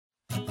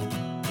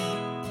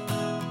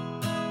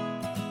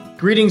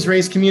Greetings,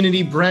 Race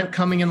community. Brent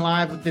coming in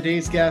live with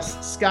today's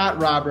guest,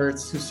 Scott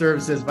Roberts, who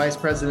serves as Vice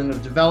President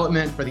of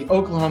Development for the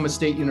Oklahoma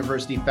State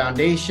University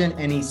Foundation.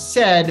 And he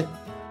said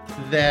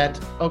that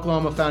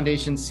Oklahoma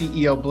Foundation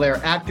CEO Blair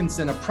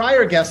Atkinson, a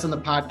prior guest on the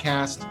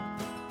podcast,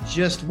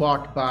 just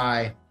walked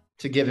by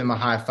to give him a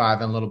high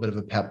five and a little bit of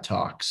a pep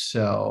talk.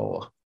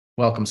 So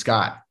welcome,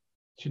 Scott.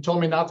 She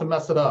told me not to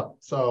mess it up.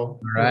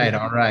 All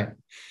right.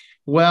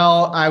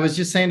 Well, I was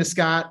just saying to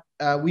Scott,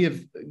 we have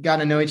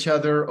gotten to know each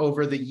other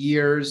over the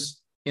years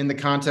in the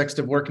context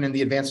of working in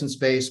the advancement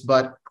space,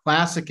 but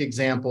classic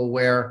example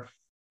where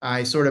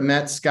I sort of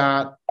met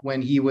Scott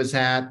when he was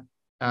at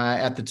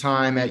the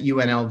time at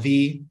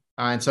UNLV.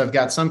 And so I've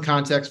got some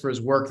context for his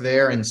work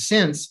there and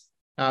since,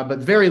 but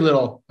very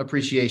little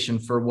appreciation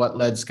for what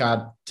led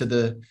Scott to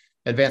the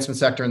advancement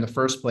sector in the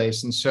first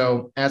place. And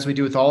so as we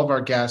do with all of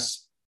our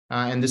guests,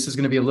 and this is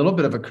going to be a little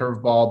bit of a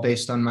curveball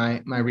based on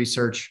my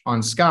research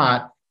on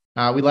Scott,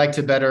 we like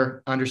to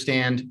better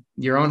understand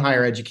your own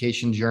higher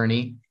education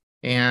journey.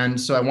 And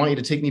so I want you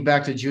to take me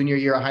back to junior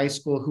year of high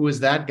school. Who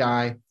was that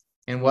guy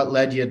and what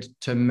led you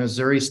to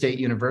Missouri State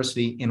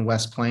University in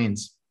West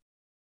Plains?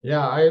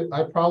 Yeah,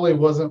 I probably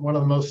wasn't one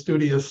of the most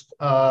studious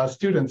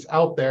students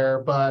out there,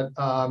 but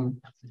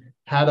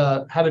had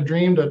a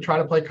dream to try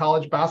to play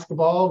college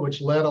basketball,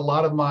 which led a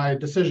lot of my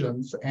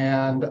decisions,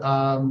 and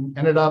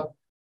ended up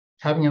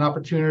having an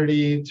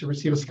opportunity to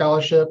receive a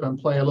scholarship and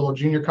play a little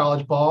junior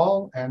college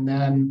ball, and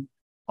then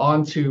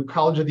on to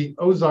College of the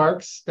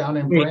Ozarks down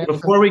in Branson.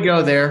 Before we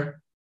go there,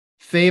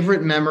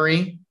 favorite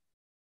memory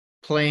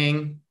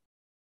playing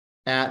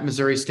at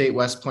Missouri State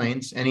West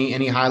Plains?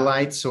 Any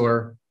highlights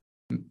or?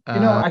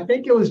 I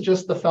think it was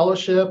just the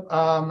fellowship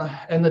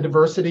and the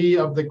diversity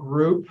of the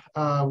group.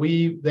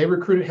 They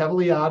recruited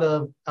heavily out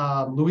of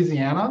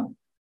Louisiana.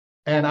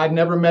 And I'd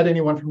never met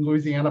anyone from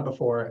Louisiana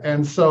before.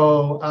 And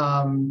so,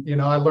 I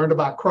learned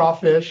about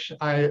crawfish.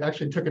 I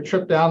actually took a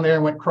trip down there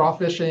and went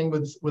crawfishing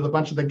with a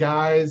bunch of the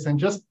guys and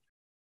just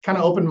kind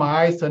of opened my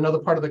eyes to another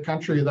part of the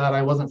country that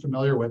I wasn't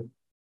familiar with.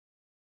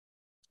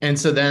 And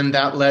so then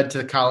that led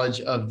to College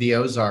of the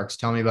Ozarks.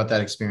 Tell me about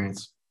that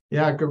experience.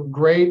 Yeah,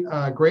 great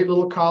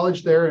little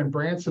college there in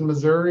Branson,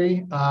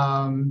 Missouri.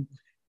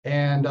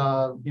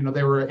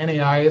 They were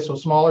NAIA, so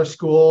smaller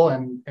school,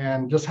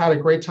 and just had a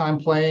great time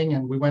playing.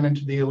 And we went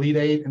into the Elite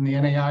Eight in the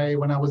NAIA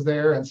when I was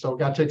there, and so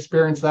got to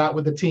experience that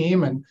with the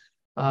team, and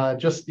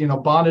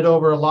bonded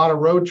over a lot of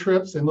road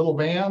trips in little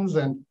vans,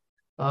 and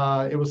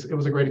it was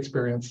a great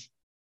experience.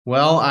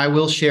 Well, I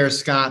will share,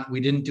 Scott.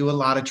 We didn't do a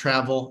lot of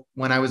travel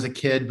when I was a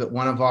kid, but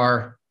one of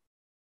our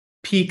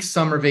peak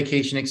summer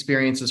vacation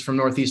experiences from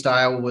Northeast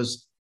Iowa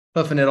was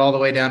puffing it all the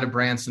way down to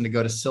Branson to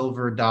go to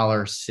Silver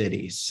Dollar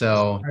City.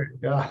 So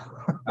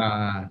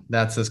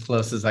that's as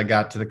close as I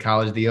got to the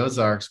College of the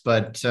Ozarks,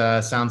 but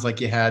sounds like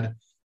you had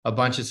a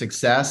bunch of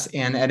success.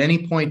 And at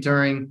any point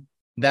during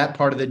that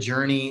part of the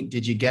journey,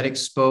 did you get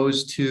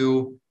exposed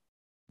to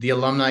the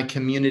alumni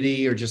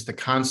community or just the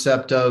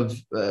concept of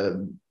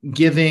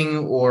giving,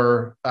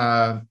 or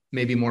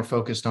maybe more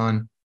focused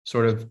on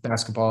sort of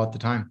basketball at the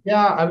time?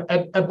 Yeah,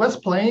 at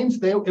West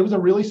Plains, it was a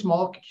really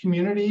small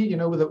community,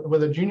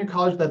 with a junior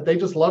college that they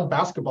just loved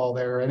basketball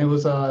there. And it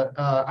was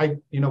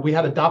we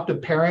had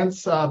adoptive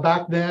parents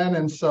back then,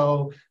 and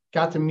so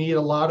got to meet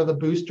a lot of the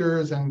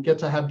boosters and get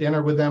to have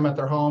dinner with them at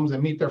their homes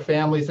and meet their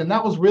families. And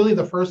that was really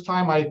the first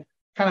time I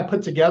kind of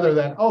put together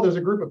that, there's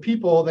a group of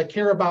people that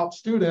care about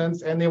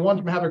students and they want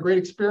them to have a great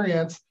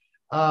experience.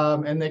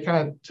 And they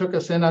kind of took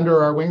us in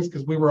under our wings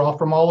because we were all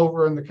from all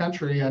over in the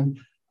country. And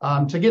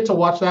to get to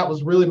watch that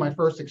was really my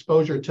first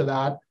exposure to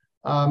that.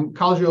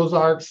 College of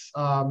Ozarks,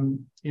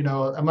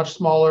 a much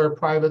smaller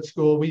private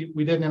school. We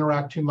didn't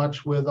interact too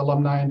much with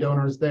alumni and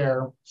donors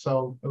there,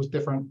 so it was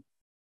different.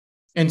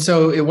 And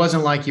so it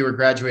wasn't like you were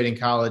graduating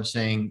college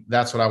saying,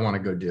 that's what I want to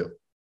go do.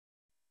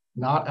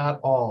 Not at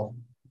all.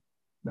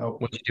 No.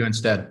 What did you do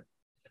instead?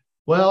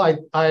 Well,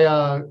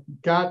 I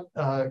got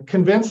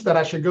convinced that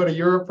I should go to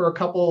Europe for a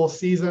couple of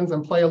seasons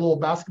and play a little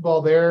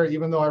basketball there,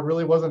 even though I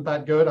really wasn't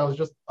that good. I was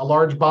just a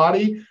large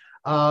body.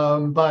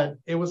 But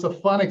it was a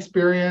fun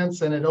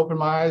experience, and it opened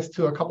my eyes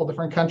to a couple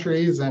different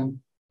countries. And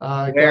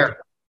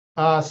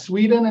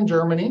Sweden and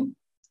Germany.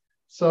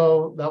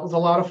 So that was a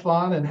lot of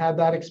fun, and had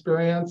that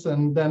experience,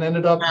 and then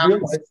ended up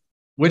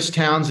Which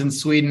towns in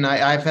Sweden?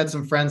 I've had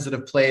some friends that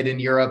have played in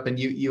Europe, and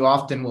you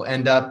often will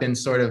end up in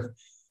sort of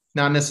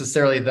not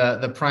necessarily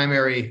the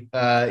primary,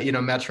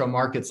 metro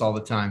markets all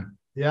the time.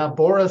 Yeah,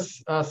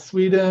 Boris,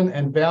 Sweden,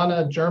 and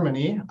Berna,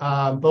 Germany,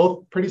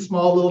 both pretty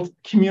small little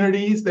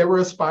communities. They were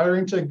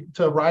aspiring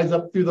to rise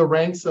up through the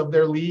ranks of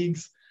their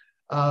leagues,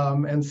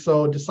 and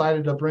so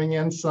decided to bring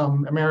in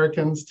some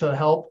Americans to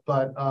help.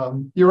 But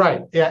you're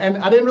right. Yeah, and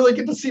I didn't really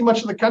get to see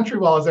much of the country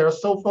while I was there. I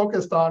was so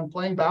focused on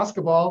playing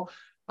basketball.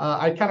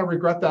 I kind of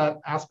regret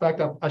that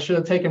aspect. I should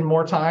have taken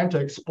more time to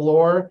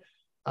explore,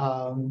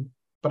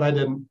 but I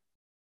didn't.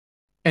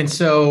 And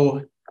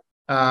so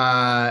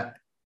I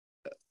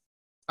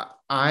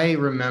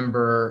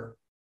remember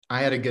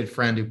I had a good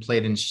friend who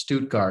played in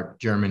Stuttgart,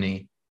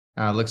 Germany.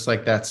 Looks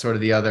like that's sort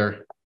of the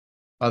other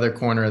other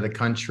corner of the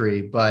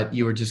country, but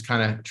you were just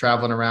kind of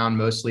traveling around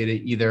mostly to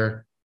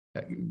either,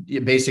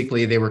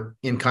 basically they were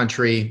in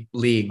country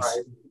leagues.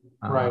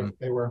 Right.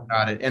 They were.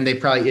 Got it. And they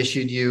probably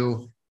issued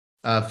you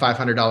a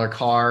 $500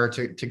 car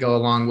to go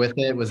along with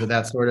it. Was it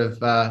that sort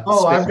of?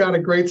 I've got a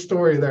great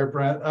story there,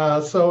 Brent.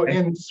 So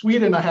in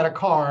Sweden, I had a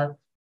car,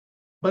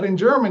 but in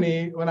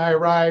Germany, when I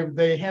arrived,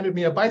 they handed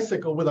me a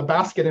bicycle with a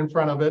basket in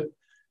front of it.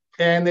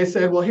 And they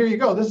said, well, here you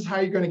go. This is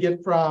how you're going to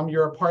get from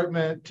your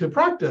apartment to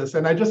practice.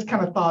 And I just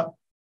kind of thought,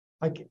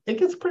 like, it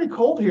gets pretty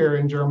cold here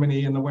in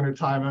Germany in the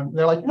wintertime. And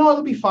they're like, no,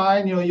 it'll be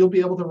fine. You'll be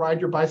able to ride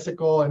your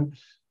bicycle. And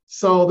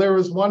so there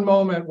was one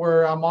moment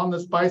where I'm on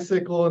this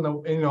bicycle in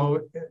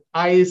the,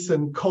 ice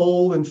and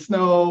cold and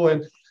snow.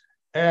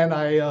 And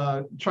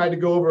I tried to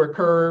go over a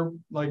curb,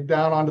 like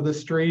down onto the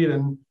street.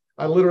 And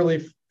I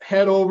literally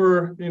head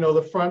over,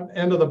 the front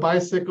end of the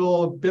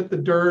bicycle, bit the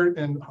dirt.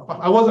 And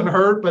I wasn't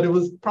hurt, but it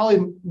was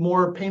probably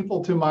more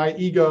painful to my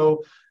ego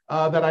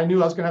that I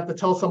knew I was going to have to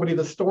tell somebody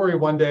the story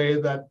one day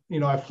that,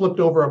 I flipped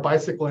over a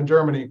bicycle in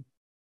Germany.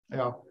 Yeah.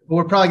 Well,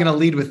 we're probably going to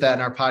lead with that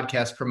in our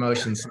podcast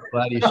promotion. So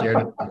glad you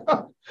shared it.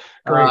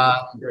 Great.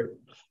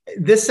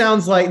 This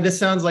sounds like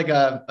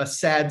a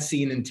sad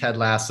scene in Ted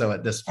Lasso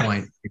at this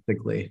point,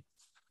 basically.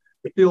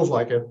 It feels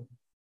like it.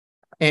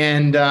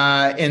 And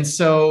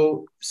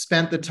so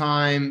spent the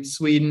time,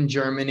 Sweden,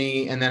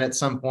 Germany, and then at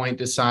some point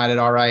decided,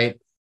 all right,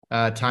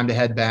 time to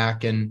head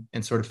back and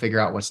sort of figure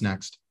out what's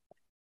next.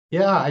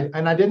 Yeah,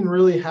 I didn't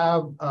really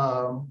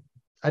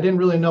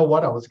know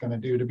what I was going to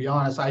do, to be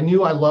honest. I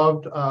knew I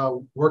loved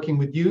working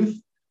with youth.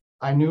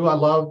 I knew I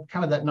loved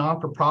kind of that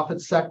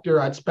non-for-profit sector.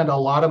 I'd spent a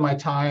lot of my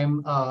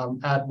time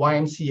at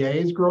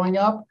YMCAs growing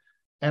up,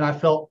 and I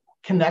felt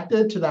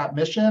connected to that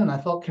mission, and I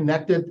felt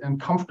connected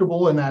and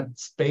comfortable in that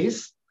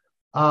space.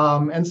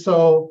 And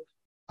so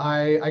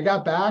I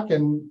got back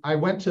and I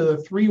went to the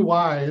 3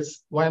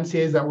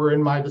 YMCAs that were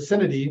in my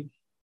vicinity,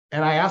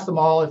 and I asked them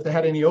all if they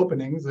had any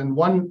openings. And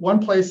one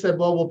place said,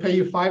 well, we'll pay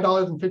you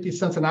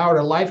 $5.50 an hour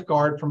to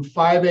lifeguard from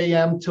 5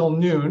 a.m. till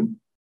noon.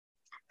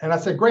 And I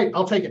said, great,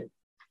 I'll take it.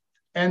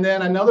 And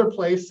then another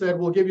place said,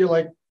 we'll give you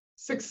like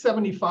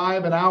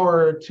 $6.75 an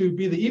hour to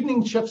be the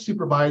evening shift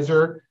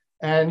supervisor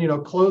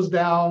and, close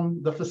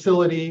down the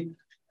facility.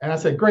 And I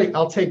said, great,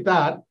 I'll take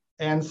that.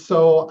 And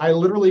so I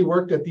literally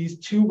worked at these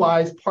 2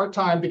 Ys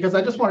part-time because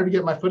I just wanted to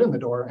get my foot in the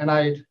door. And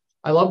I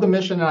love the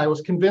mission. And I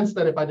was convinced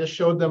that if I just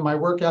showed them my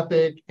work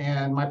ethic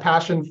and my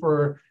passion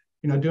for,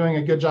 doing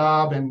a good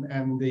job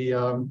and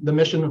the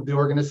mission of the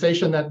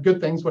organization, that good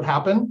things would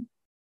happen.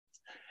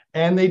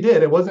 And they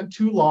did. It wasn't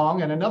too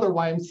long. And another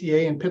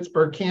YMCA in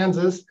Pittsburg,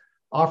 Kansas,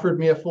 offered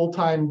me a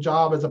full-time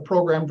job as a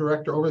program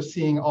director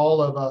overseeing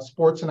all of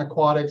sports and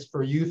aquatics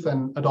for youth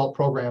and adult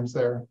programs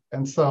there.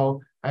 And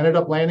so I ended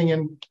up landing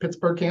in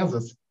Pittsburg,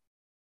 Kansas.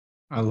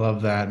 I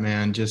love that,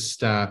 man. Just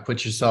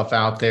put yourself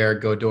out there,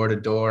 go door to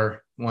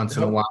door once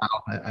in a while.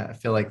 I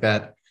feel like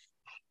that,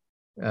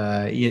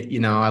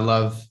 I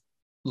love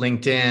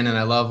LinkedIn and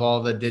I love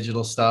all the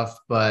digital stuff,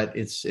 but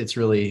it's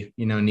really,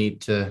 neat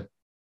to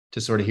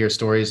sort of hear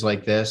stories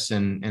like this.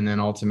 And then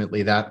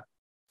ultimately that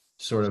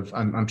sort of,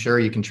 I'm sure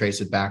you can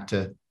trace it back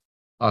to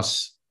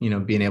us,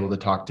 being able to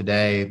talk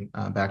today,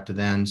 back to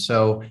then.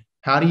 So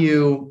how do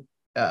you,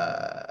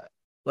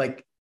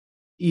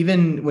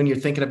 even when you're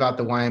thinking about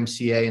the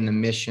YMCA and the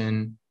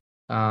mission,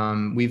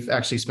 we've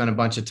actually spent a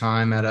bunch of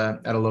time at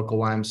a local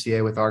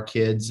YMCA with our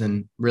kids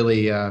and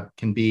really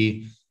can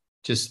be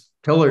just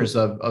pillars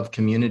of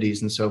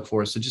communities and so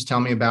forth. So just tell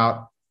me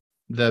about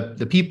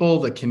the people,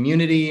 the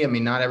community. I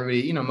mean, not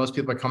everybody, most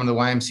people are coming to the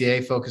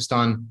YMCA focused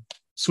on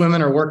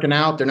swimming or working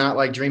out. They're not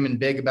like dreaming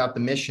big about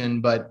the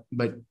mission, but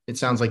it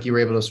sounds like you were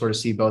able to sort of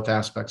see both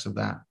aspects of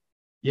that.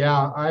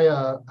 Yeah,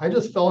 I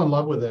just fell in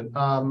love with it.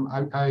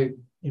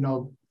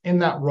 In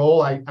that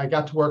role, I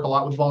got to work a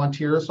lot with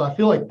volunteers. So I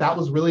feel like that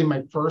was really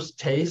my first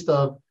taste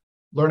of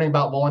learning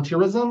about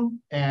volunteerism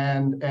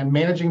and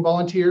managing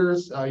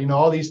volunteers.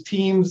 All these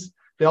teams,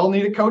 they all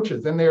needed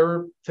coaches and they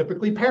were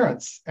typically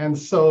parents. And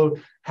so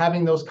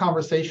having those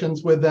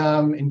conversations with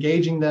them,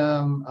 engaging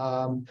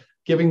them,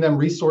 giving them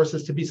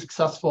resources to be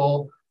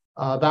successful,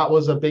 that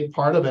was a big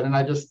part of it. And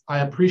I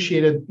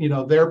appreciated,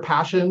 their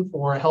passion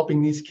for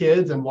helping these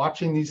kids and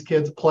watching these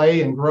kids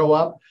play and grow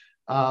up.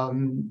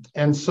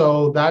 And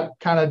so that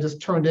kind of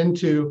just turned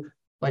into,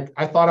 like,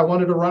 I thought I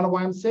wanted to run a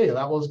YMCA.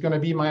 That was going to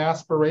be my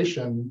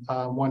aspiration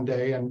one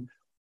day. And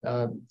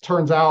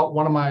turns out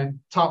one of my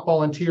top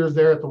volunteers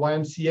there at the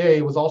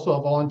YMCA was also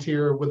a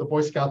volunteer with the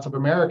Boy Scouts of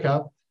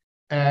America.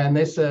 And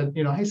they said,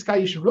 hey,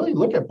 Scott, you should really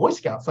look at Boy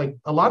Scouts. Like,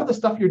 a lot of the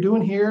stuff you're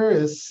doing here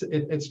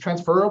it's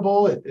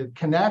transferable. It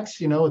connects,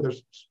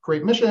 there's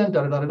great mission,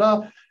 da, da, da, da,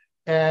 da.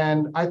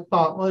 And I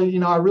thought, well,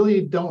 I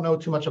really don't know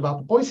too much about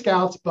the Boy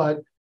Scouts,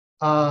 but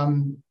I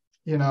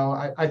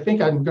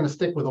think I'm going to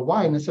stick with a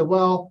Y. And they said,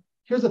 well,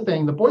 here's the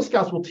thing. The Boy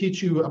Scouts will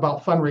teach you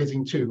about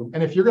fundraising too.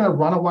 And if you're going to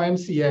run a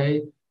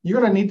YMCA, you're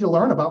going to need to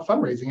learn about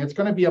fundraising. It's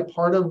going to be a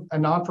part of a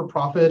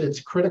non-for-profit. It's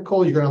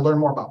critical. You're going to learn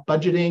more about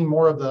budgeting,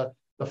 more of the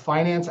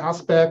finance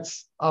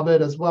aspects of it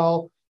as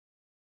well.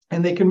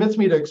 and they convinced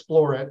me to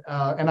explore it.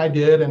 And I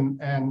did,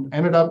 and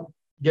ended up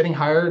getting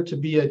hired to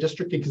be a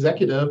district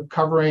executive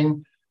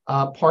covering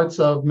parts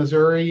of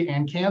Missouri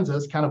and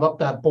Kansas, kind of up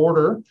that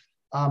border,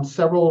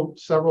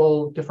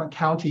 several different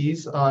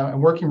counties,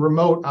 and working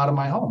remote out of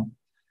my home.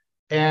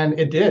 And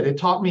it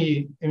taught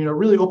me, and,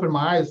 really opened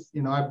my eyes.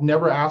 I've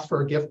never asked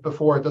for a gift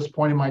before at this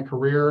point in my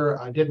career.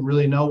 I didn't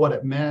really know what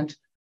it meant.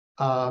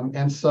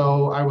 And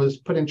so I was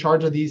put in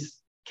charge of these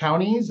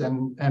counties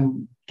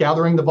and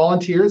gathering the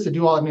volunteers to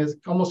do all. It's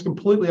almost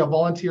completely a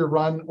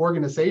volunteer-run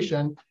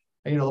organization.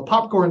 And, the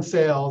popcorn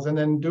sales, and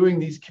then doing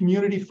these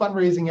community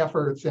fundraising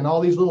efforts in all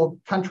these little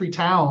country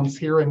towns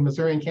here in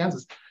Missouri and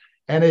Kansas.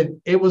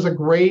 And it was a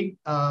great.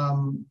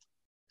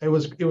 It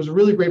was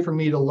really great for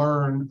me to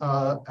learn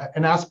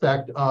an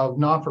aspect of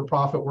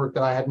non-for-profit work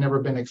that I had never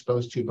been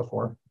exposed to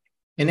before.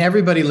 And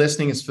everybody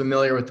listening is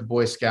familiar with the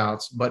Boy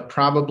Scouts, but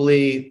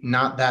probably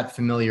not that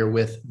familiar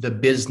with the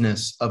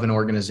business of an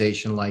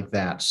organization like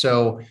that.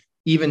 So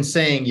even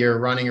saying you're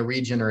running a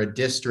region or a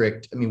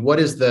district, what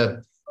is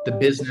the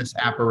business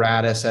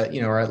apparatus at,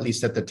 or at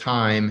least at the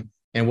time,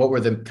 and what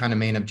were the kind of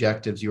main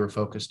objectives you were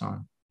focused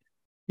on?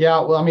 Yeah,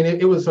 well,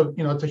 it was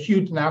it's a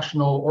huge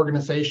national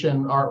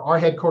organization. Our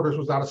headquarters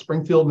was out of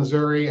Springfield,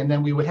 Missouri, and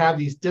then we would have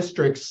these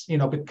districts,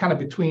 kind of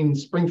between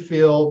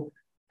Springfield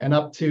and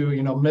up to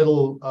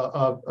middle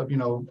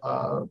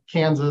of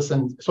Kansas,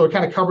 and so it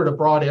kind of covered a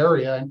broad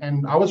area.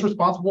 And I was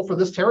responsible for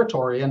this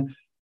territory, and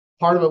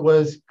part of it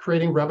was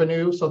creating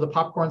revenue. So the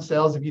popcorn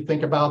sales, if you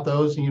think about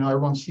those,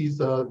 everyone sees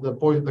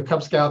the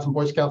Cub Scouts and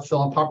Boy Scouts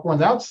selling popcorn.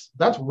 That's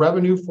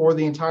revenue for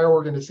the entire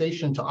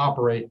organization to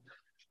operate.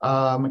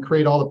 And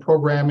create all the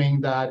programming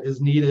that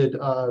is needed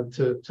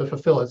to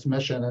fulfill its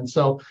mission. And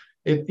so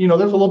there's a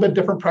little bit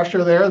different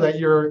pressure there that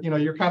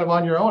you're kind of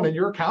on your own, and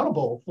you're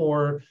accountable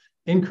for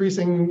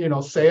increasing,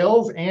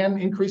 sales and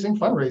increasing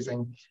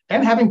fundraising,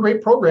 and having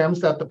great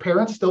programs that the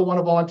parents still want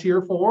to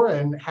volunteer for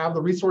and have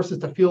the resources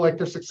to feel like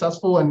they're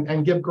successful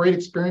and give great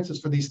experiences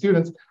for these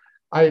students.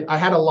 I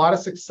had a lot of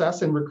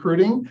success in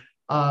recruiting.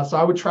 So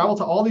I would travel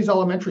to all these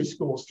elementary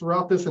schools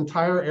throughout this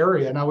entire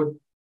area, and I would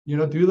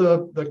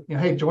do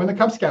hey, join the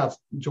Cub Scouts,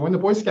 join the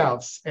Boy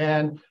Scouts.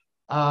 And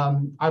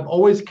I've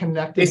always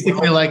connected.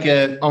 Basically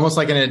almost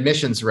like an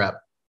admissions rep.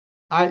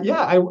 I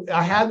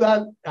had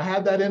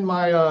that in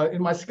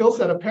my skill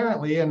set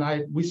apparently.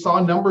 And we saw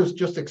numbers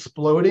just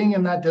exploding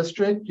in that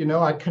district.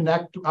 I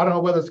connect, I don't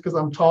know whether it's because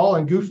I'm tall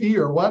and goofy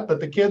or what, but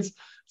the kids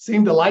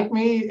seemed to like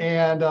me,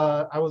 and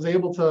I was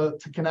able to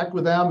connect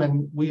with them,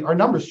 and our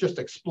numbers just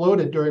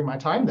exploded during my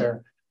time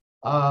there.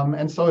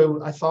 And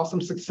so I saw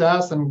some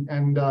success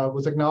and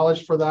was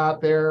acknowledged for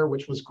that there,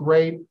 which was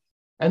great.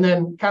 And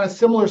then kind of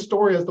similar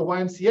story as the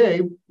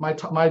YMCA,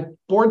 my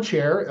board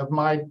chair of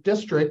my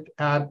district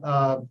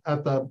for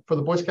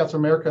the Boy Scouts of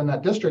America in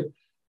that district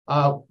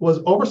was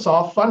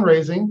oversaw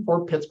fundraising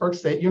for Pittsburg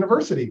State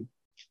University.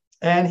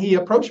 And he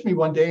approached me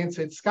one day and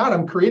said, "Scott,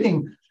 I'm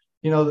creating,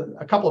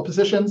 a couple of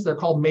positions. They're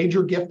called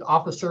major gift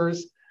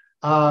officers.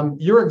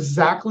 You're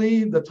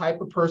exactly the type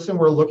of person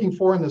we're looking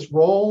for in this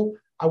role.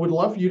 I would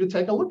love for you to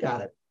take a look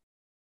at it."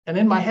 And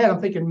in my head,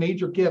 I'm thinking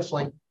major gifts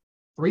like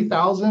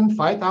 $3,000,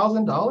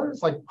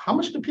 $5,000. Like, how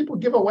much do people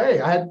give away?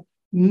 I had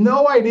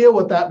no idea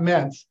what that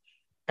meant.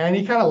 And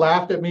he kind of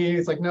laughed at me.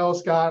 He's like, "No,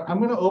 Scott, I'm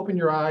going to open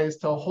your eyes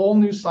to a whole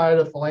new side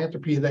of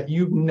philanthropy that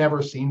you've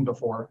never seen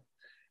before."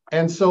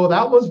 And so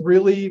that was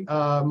really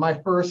my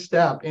first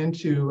step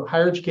into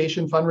higher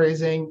education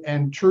fundraising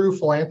and true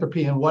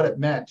philanthropy and what it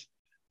meant.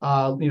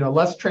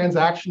 Less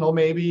transactional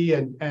maybe,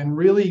 and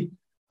really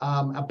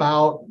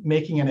about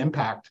making an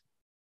impact.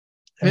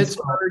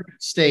 Pittsburg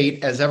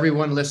State, as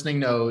everyone listening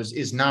knows,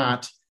 is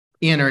not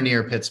in or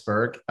near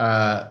Pittsburgh,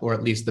 or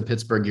at least the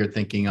Pittsburgh you're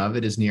thinking of.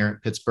 It is near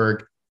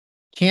Pittsburgh,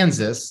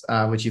 Kansas,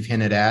 which you've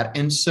hinted at.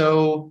 And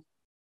so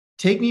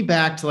take me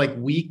back to like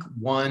week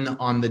one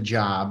on the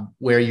job,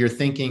 where you're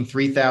thinking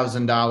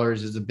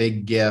 $3,000 is a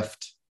big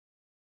gift.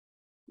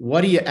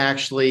 What do you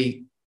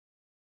actually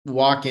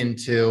walk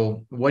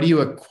into? What are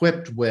you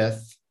equipped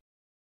with?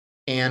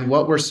 And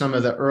what were some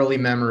of the early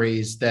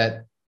memories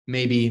that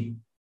maybe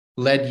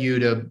led you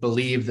to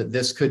believe that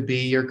this could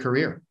be your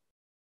career?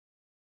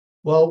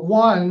 Well,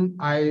 one,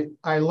 I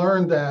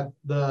learned that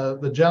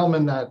the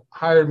gentleman that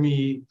hired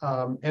me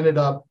ended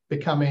up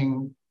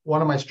becoming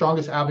one of my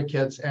strongest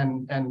advocates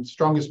and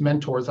strongest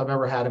mentors I've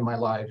ever had in my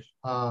life.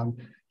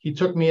 He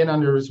took me in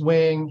under his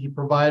wing. He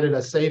provided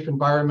a safe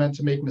environment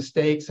to make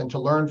mistakes and to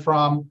learn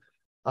from.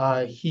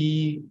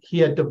 He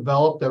had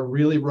developed a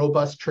really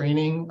robust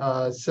training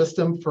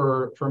system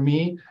for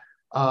me.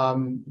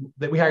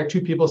 That we hired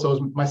two people, so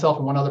it was myself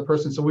and one other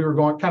person. So we were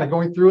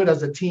going through it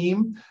as a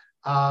team.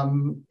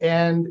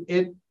 And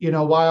it,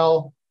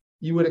 while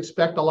you would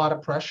expect a lot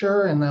of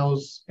pressure in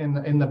those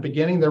in the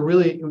beginning, it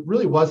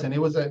really wasn't. It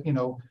was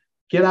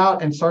get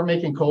out and start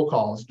making cold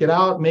calls, get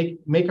out,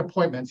 make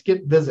appointments,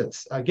 get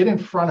visits, get in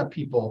front of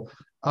people.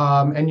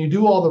 And you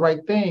do all the right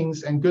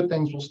things and good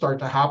things will start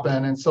to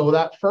happen. And so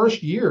that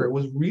first year, it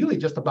was really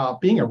just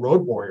about being a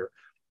road warrior.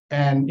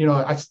 And,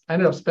 I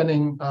ended up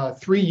spending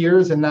 3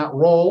 years in that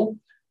role.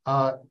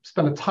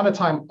 spent a ton of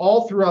time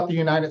all throughout the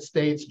United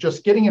States,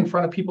 just getting in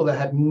front of people that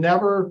had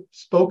never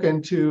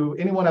spoken to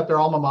anyone at their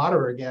alma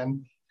mater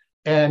again.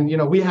 And,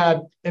 we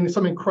had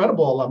some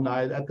incredible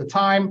alumni at the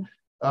time.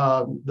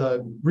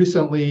 The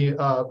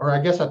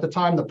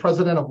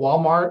president of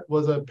Walmart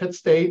was a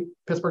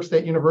Pittsburg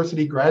State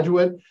University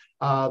graduate.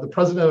 The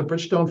president of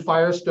Bridgestone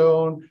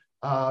Firestone.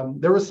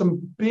 There were some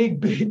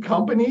big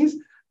companies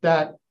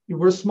that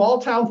were small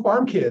town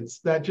farm kids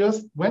that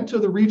just went to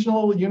the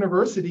regional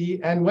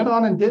university and went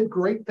on and did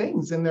great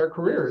things in their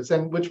careers,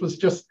 and which was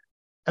just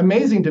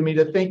amazing to me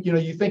to think,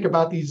 you think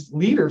about these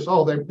leaders,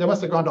 they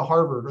must have gone to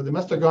Harvard, or they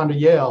must have gone to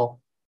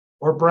Yale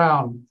or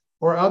Brown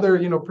or other,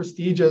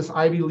 prestigious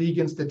Ivy League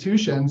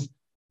institutions.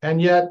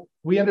 And yet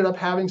we ended up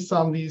having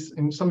some of these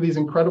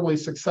incredibly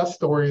success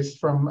stories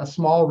from a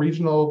small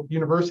regional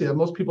university that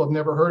most people have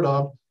never heard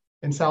of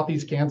in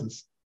Southeast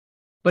Kansas.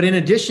 But in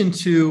addition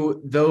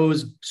to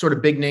those sort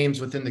of big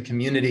names within the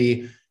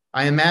community,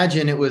 I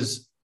imagine it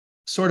was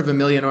sort of a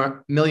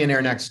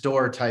millionaire next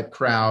door type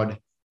crowd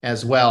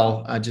as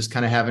well, just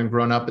kind of having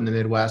grown up in the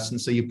Midwest. And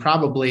so you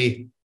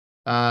probably,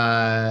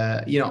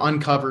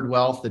 uncovered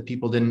wealth that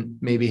people didn't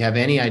maybe have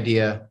any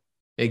idea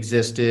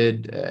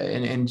existed.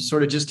 And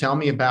sort of just tell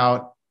me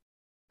about,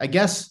 I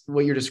guess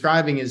what you're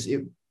describing is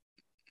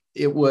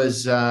it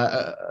was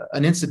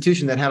an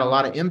institution that had a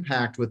lot of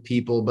impact with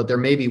people, but there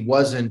maybe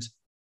wasn't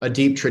a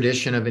deep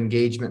tradition of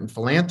engagement and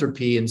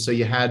philanthropy. And so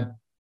you had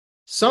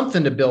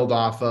something to build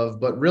off of,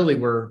 but really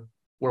we're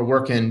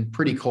working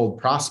pretty cold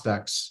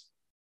prospects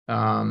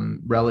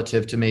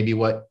relative to maybe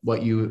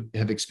what you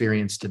have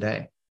experienced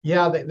today.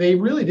 Yeah, they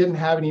really didn't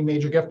have any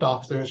major gift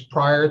officers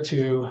prior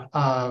to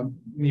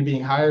me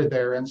being hired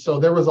there. And so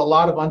there was a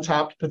lot of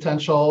untapped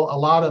potential, a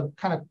lot of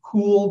kind of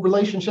cool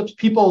relationships.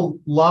 People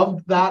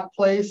loved that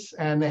place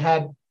and they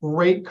had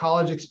great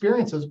college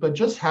experiences, but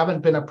just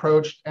haven't been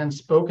approached and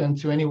spoken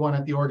to anyone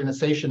at the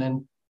organization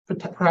in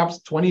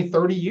perhaps 20,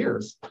 30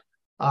 years.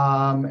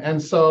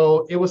 And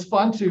so it was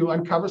fun to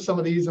uncover some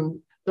of these. And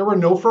there were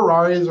no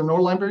Ferraris or no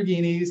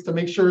Lamborghinis to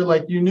make sure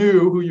like you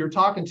knew who you're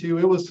talking to.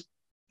 It was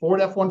Ford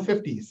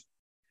F-150s.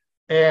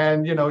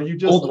 And, you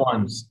just... Old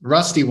ones,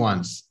 rusty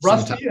ones.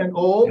 Rusty sometimes. And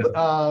old.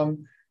 Yeah.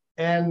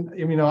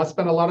 And, I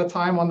spent a lot of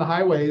time on the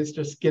highways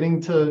just getting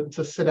to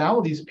sit down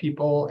with these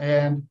people.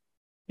 And,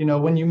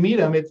 when you meet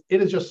them, it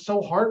is just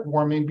so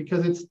heartwarming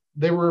because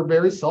they were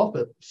very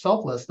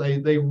selfless.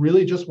 They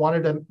really just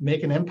wanted to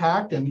make an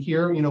impact and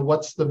hear,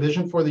 what's the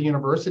vision for the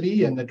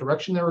university and the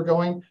direction they were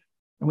going.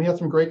 And we had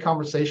some great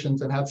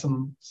conversations and had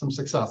some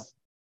success.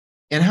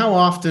 And how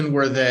often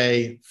were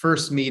they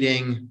first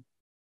meeting,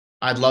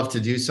 I'd love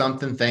to do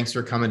something, thanks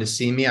for coming to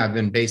see me, I've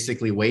been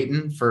basically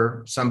waiting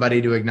for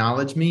somebody to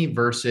acknowledge me,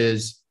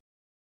 versus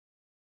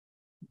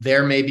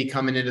they're maybe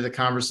coming into the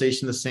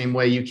conversation the same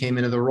way you came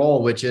into the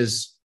role, which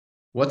is,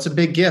 what's a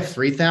big gift?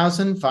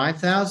 3,000,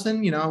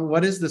 5,000?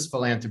 What is this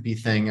philanthropy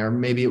thing? Or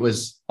maybe it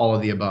was all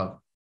of the above.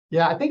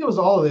 Yeah, I think it was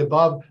all of the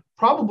above.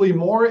 Probably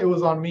more, it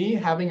was on me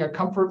having a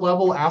comfort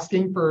level,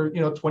 asking for,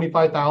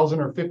 25,000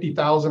 or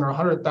 50,000 or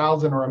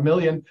 100,000 or $1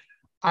 million.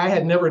 I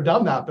had never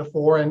done that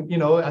before. And,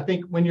 I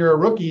think when you're a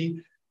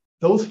rookie,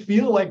 those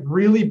feel like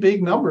really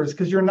big numbers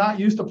because you're not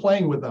used to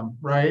playing with them.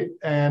 Right.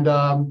 And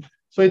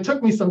so it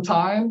took me some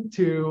time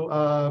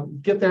to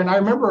get there. And I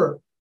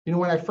remember,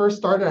 when I first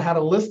started, I had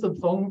a list of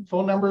phone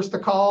numbers to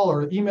call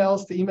or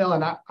emails to email.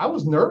 And I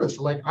was nervous.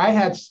 Like I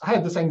had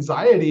this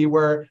anxiety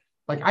where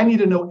like, I need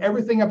to know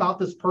everything about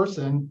this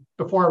person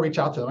before I reach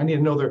out to them. I need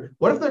to know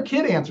what if their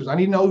kid answers? I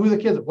need to know who the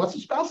kid is. What's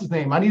the spouse's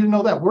name? I need to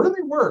know that. Where do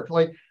they work?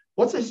 Like,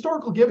 what's the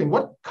historical giving?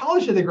 What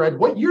college did they graduate?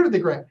 What year did they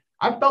graduate?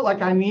 I felt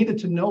like I needed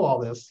to know all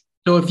this.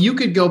 So if you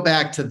could go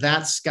back to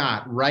that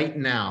Scott right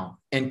now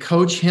and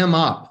coach him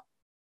up,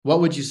 what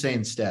would you say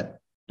instead?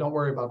 Don't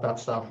worry about that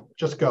stuff.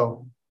 Just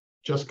go.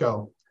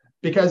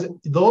 Because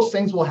those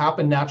things will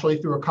happen naturally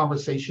through a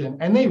conversation,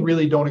 and they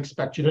really don't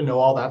expect you to know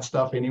all that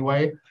stuff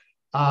anyway.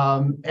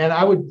 And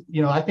I would,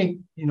 I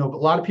think, a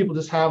lot of people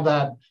just have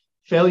that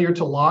failure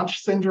to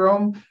launch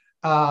syndrome.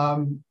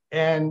 And,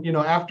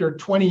 after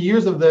 20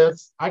 years of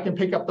this, I can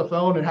pick up the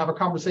phone and have a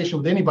conversation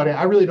with anybody.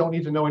 I really don't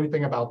need to know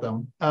anything about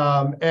them.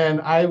 And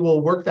I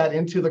will work that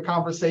into the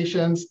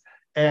conversations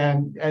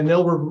and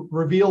they'll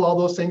reveal all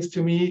those things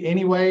to me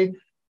anyway.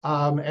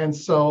 And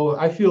so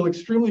I feel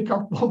extremely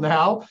comfortable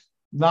now,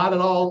 not at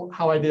all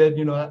how I did,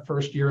 that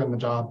first year in the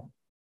job.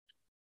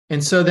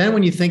 And so then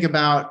when you think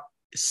about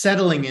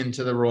settling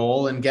into the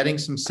role and getting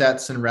some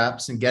sets and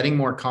reps and getting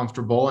more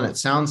comfortable, and it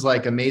sounds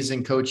like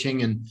amazing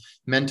coaching and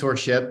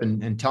mentorship,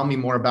 and tell me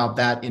more about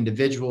that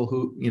individual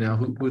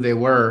who they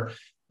were.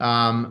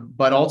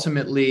 But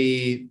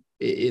ultimately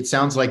it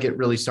sounds like it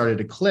really started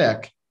to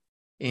click,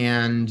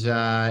 and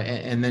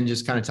then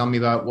just kind of tell me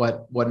about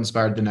what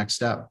inspired the next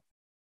step.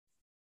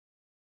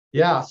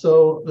 Yeah,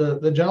 so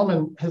the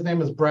gentleman, his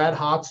name is Brad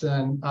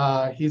Hodson.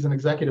 He's an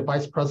executive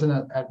vice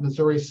president at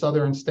Missouri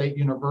Southern State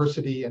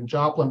University in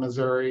Joplin,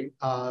 Missouri.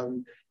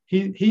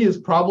 he is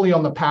probably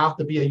on the path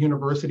to be a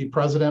university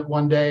president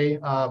one day.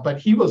 But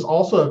he was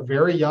also a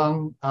very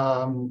young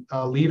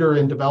leader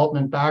in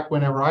development back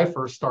whenever I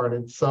first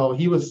started. So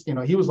he was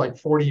like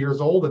 40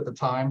 years old at the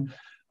time,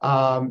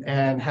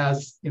 and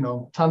has,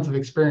 tons of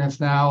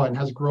experience now and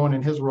has grown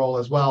in his role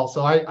as well.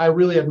 So I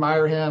really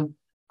admire him.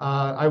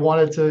 I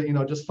wanted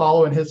to, just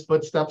follow in his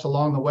footsteps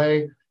along the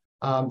way.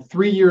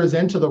 3 years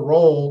into the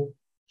role,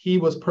 he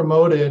was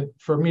promoted,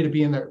 for me to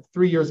be in there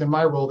 3 years in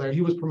my role there,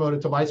 he was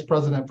promoted to vice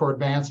president for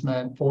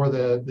advancement for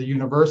the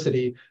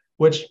university,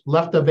 which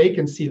left a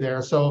vacancy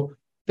there. So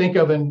think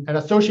of an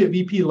associate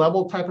VP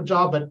level type of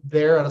job, but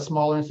there at a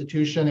smaller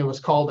institution, it was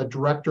called a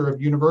director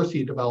of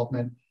university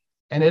development.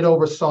 And it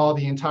oversaw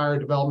the entire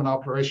development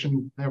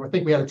operation. I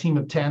think we had a team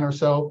of 10 or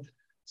so.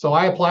 So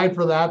I applied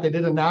for that. They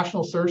did a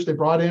national search. They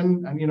brought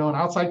in, an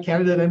outside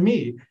candidate and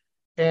me.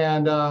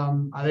 And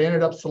they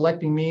ended up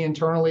selecting me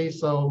internally.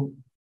 So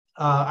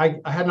I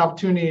had an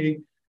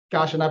opportunity,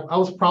 and I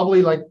was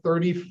probably like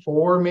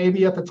 34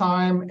 maybe at the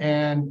time.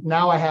 And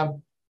now I have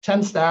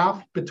 10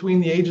 staff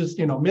between the ages,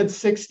 mid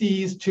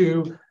 60s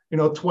to,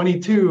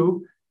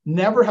 22.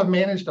 Never have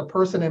managed a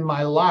person in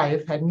my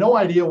life, had no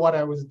idea what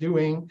I was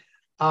doing,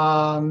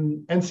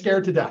 and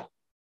scared to death.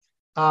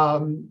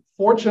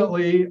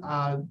 Fortunately,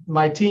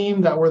 my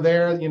team that were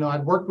there,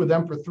 I'd worked with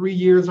them for 3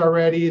 years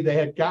already. They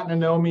had gotten to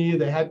know me.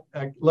 They had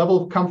a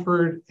level of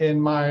comfort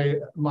in my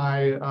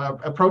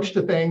approach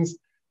to things,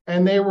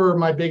 and they were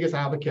my biggest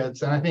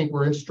advocates. And I think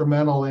were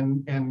instrumental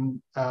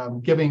in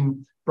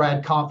giving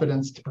Brad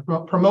confidence to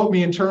promote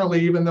me internally,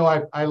 even though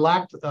I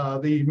lacked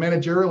the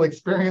managerial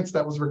experience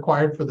that was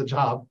required for the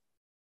job.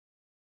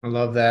 I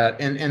love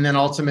that. And then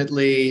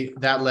ultimately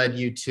that led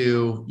you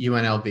to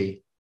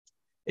UNLV.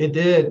 It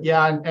did,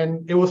 yeah.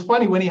 And it was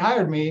funny, when he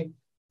hired me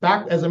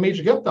back as a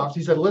major gift officer,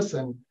 he said,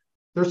 listen,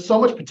 there's so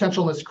much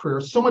potential in this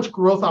career, so much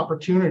growth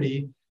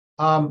opportunity.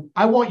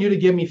 I want you to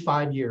give me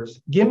 5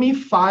 years. Give me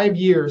 5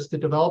 years to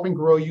develop and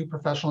grow you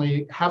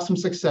professionally, have some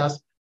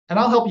success, and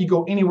I'll help you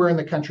go anywhere in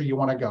the country you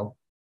want to go.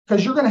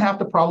 Because you're going to have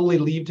to probably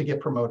leave to get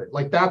promoted.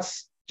 Like,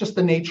 that's just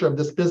the nature of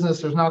this business.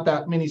 There's not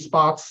that many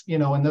spots,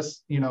 in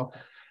this,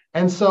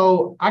 And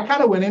so I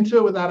kind of went into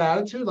it with that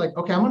attitude, like,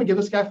 okay, I'm going to give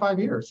this guy 5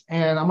 years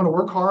and I'm going to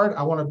work hard.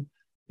 I want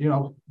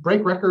to,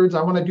 break records.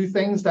 I want to do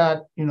things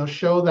that,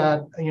 show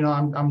that,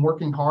 I'm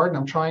working hard and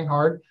I'm trying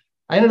hard.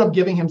 I ended up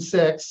giving him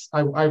 6.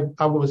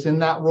 I was in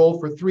that role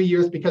for 3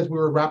 years because we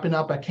were wrapping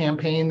up a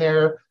campaign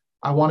there.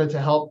 I wanted to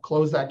help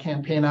close that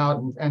campaign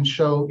out and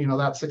show,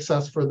 that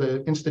success for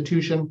the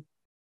institution.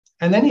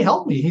 And then he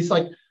helped me. He's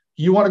like,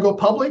 you want to go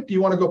public? Do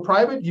you want to go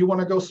private? Do you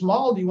want to go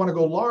small? Do you want to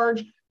go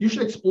large? You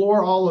should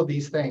explore all of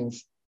these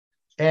things.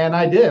 And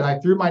I did. I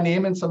threw my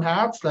name in some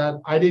hats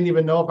that I didn't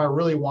even know if I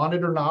really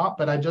wanted or not,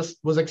 but I just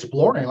was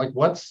exploring, like,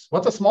 what's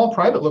a small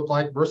private look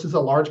like versus a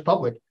large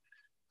public.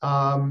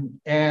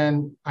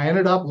 And I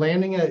ended up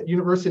landing at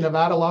University of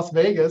Nevada, Las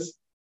Vegas.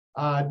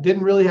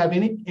 Didn't really have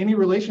any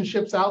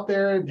relationships out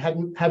there.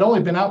 Had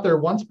only been out there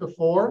once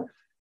before,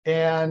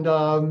 and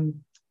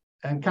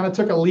kind of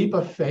took a leap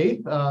of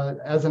faith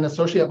as an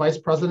associate vice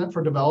president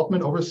for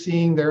development,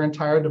 overseeing their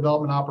entire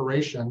development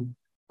operation.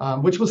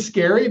 Which was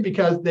scary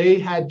because they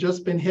had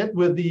just been hit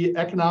with the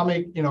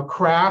economic,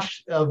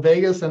 crash of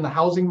Vegas and the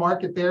housing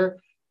market there.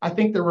 I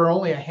think there were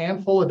only a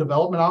handful of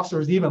development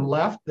officers even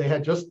left. They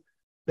had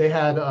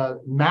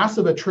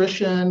massive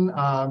attrition,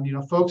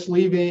 folks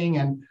leaving,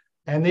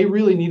 and they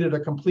really needed a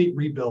complete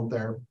rebuild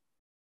there.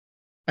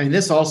 I mean,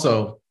 this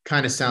also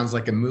kind of sounds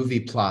like a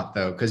movie plot,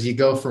 though, because you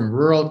go from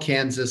rural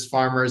Kansas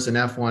farmers and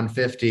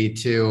F-150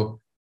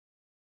 to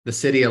the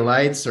City of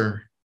Lights,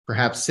 or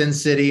perhaps Sin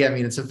City. I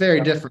mean, it's a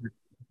very different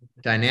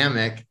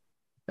dynamic.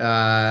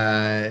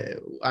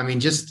 I mean,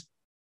 just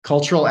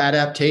cultural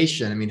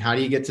adaptation. I mean, how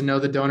do you get to know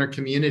the donor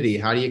community?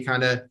 How do you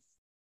kind of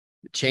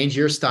change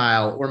your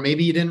style? Or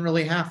maybe you didn't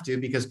really have to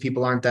because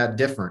people aren't that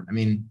different. I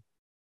mean,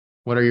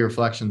 what are your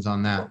reflections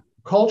on that?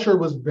 Culture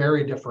was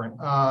very different.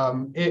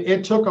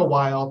 It took a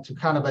while to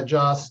kind of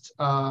adjust.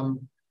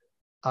 You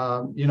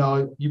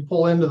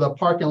pull into the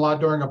parking lot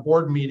during a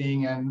board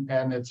meeting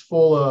and it's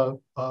full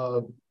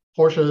of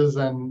Porsches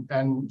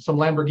and some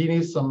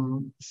Lamborghinis,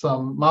 some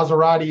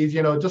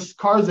Maseratis, just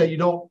cars that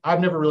I've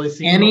never really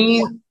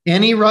seen.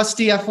 Any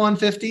rusty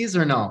F-150s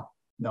or no?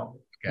 No,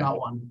 okay.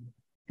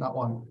 Not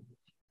one.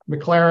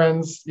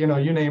 McLarens, you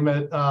name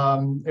it.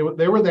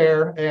 They were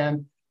there.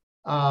 And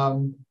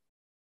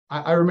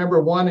I remember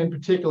one in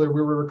particular,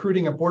 we were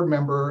recruiting a board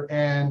member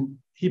and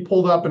he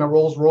pulled up in a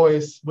Rolls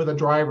Royce with a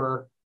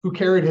driver who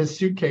carried his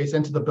suitcase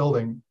into the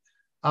building,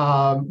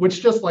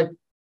 which just like,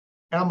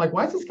 and I'm like,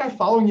 why is this guy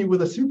following you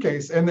with a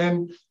suitcase? And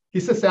then he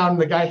sits down and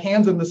the guy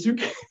hands him the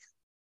suitcase.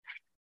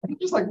 I'm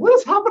just like, what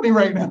is happening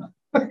right now?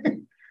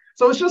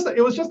 So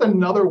it was just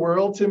another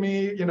world to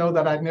me,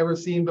 that I'd never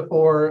seen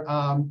before.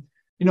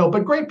 But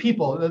great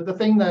people. The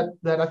thing that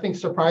I think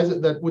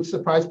would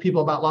surprise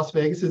people about Las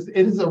Vegas is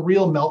it is a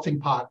real melting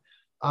pot.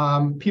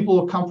 People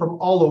will come from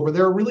all over.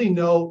 There are really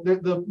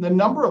the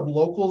number of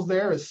locals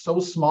there is so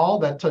small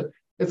that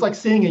it's like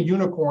seeing a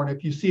unicorn.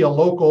 If you see a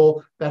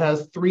local that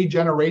has 3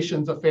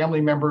 generations of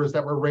family members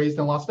that were raised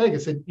in Las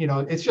Vegas,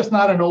 it's just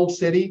not an old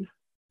city,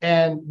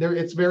 and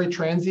it's very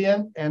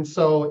transient. And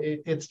so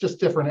it's just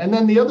different. And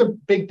then the other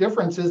big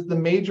difference is the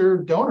major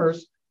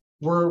donors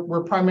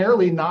were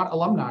primarily not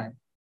alumni.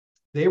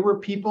 They were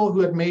people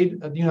who had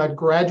had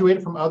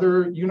graduated from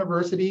other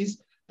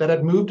universities that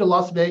had moved to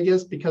Las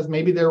Vegas because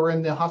maybe they were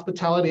in the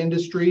hospitality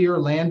industry or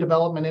land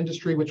development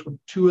industry, which were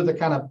 2 of the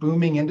kind of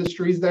booming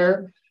industries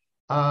there.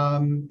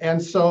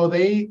 And so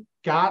they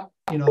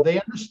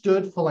they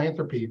understood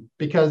philanthropy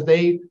because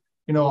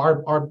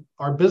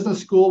our business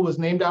school was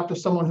named after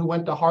someone who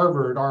went to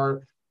Harvard.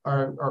 Our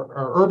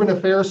urban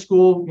affairs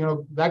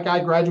school, that guy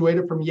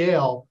graduated from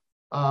Yale.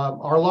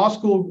 Our law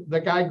school,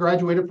 that guy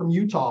graduated from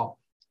Utah.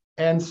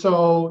 And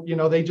so,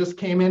 they just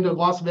came into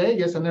Las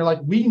Vegas and they're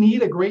like, we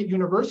need a great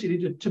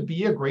university to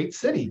be a great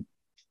city.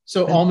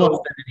 So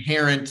almost an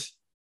inherent,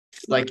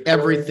 like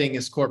everything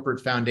is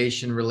corporate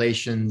foundation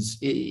relations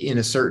in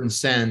a certain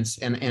sense.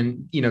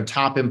 And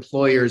top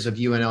employers of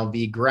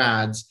UNLV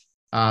grads,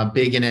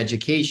 big in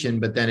education,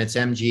 but then it's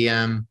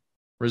MGM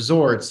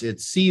Resorts,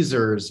 it's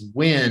Caesars,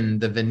 Wynn,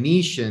 the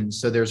Venetian.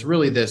 So there's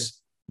really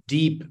this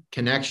deep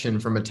connection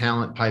from a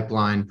talent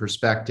pipeline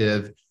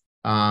perspective,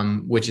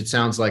 which it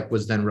sounds like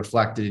was then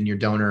reflected in your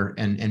donor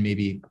and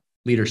maybe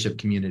leadership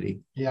community.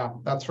 Yeah,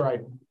 that's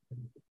right.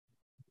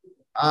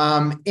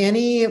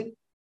 Any,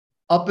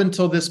 up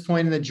until this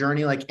point in the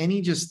journey, like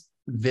any just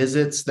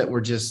visits that were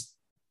just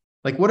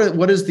like,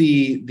 what is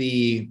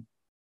the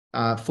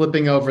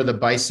flipping over the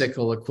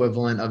bicycle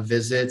equivalent of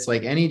visits?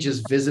 Like any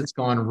just visits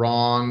gone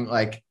wrong,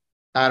 like,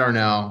 I don't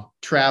know,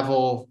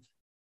 travel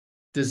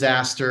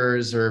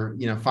disasters, or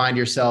find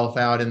yourself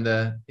out in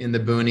the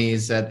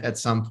boonies at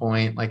some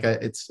point. Like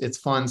it's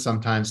fun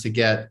sometimes to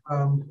get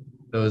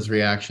those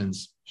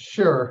reactions.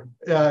 Sure.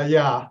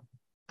 Yeah,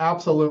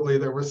 absolutely.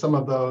 There were some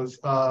of those.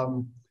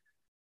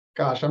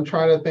 Gosh, I'm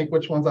trying to think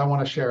which ones I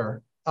want to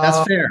share.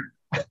 That's fair.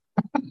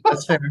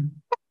 That's fair.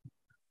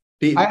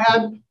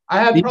 I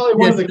had probably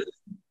one of the.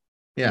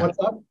 Yeah. What's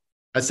up?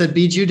 I said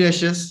be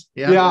judicious.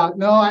 Yeah. Yeah.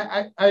 No,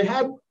 I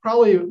had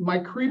probably my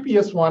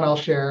creepiest one I'll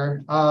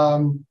share.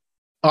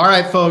 All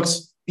right,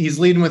 folks. He's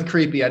leading with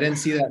creepy. I didn't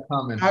see that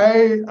coming.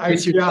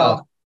 Yeah.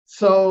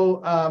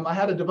 So I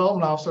had a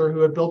development officer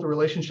who had built a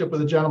relationship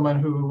with a gentleman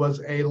who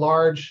was a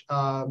large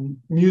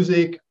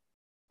music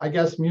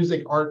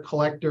art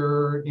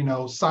collector,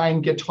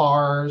 signed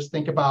guitars.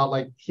 Think about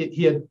like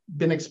he had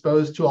been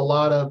exposed to a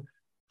lot of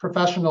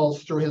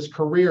professionals through his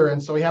career.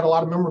 And so he had a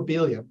lot of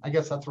memorabilia. I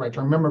guess that's the right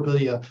term,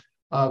 memorabilia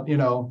of,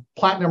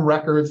 platinum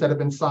records that have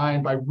been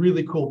signed by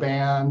really cool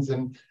bands.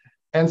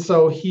 And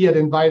so he had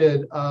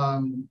invited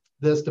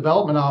this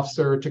development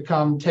officer to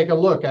come take a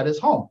look at his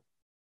home.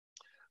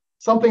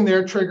 Something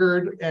there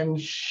triggered, and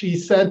she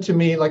said to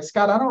me, like,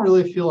 Scott, I don't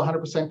really feel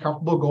 100%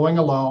 comfortable going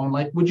alone.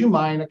 Like, would you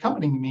mind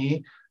accompanying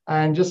me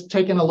and just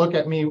taking a look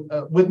at me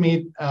with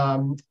me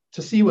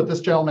to see what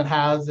this gentleman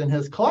has in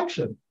his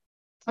collection?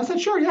 I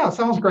said, sure, yeah,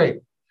 sounds great.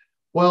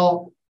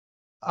 Well,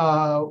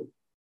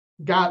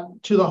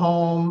 got to the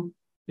home,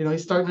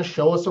 he's starting to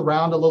show us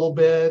around a little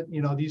bit,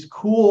 these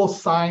cool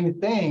signed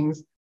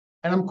things.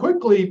 And I'm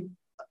quickly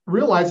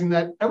realizing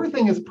that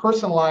everything is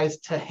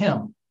personalized to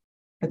him.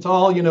 It's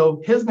all,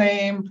 his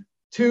name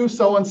to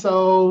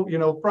so-and-so,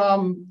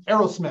 from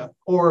Aerosmith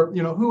or,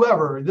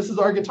 whoever, this is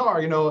our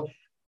guitar,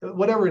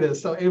 whatever it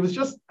is. So it was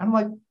just, I'm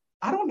like,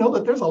 I don't know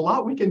that there's a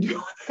lot we can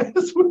do with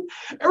this.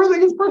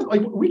 Everything is personal.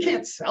 Like, we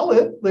can't sell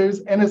it.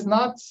 And it's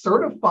not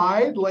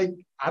certified. Like,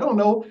 I don't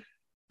know.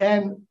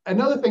 And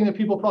another thing that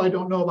people probably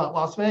don't know about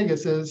Las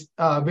Vegas is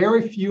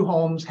very few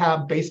homes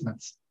have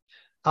basements.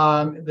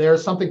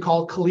 There's something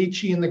called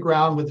caliche in the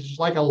ground, which is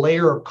like a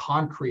layer of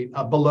concrete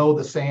below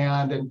the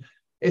sand. And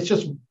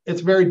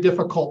it's very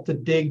difficult to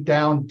dig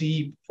down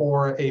deep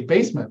for a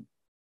basement.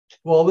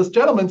 Well, this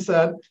gentleman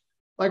said,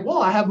 like,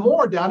 well, I have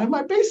more down in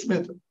my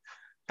basement.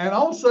 And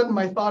all of a sudden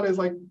my thought is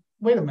like,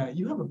 wait a minute,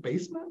 you have a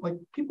basement? Like,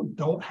 people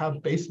don't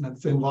have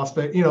basements in Las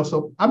Vegas,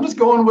 so I'm just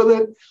going with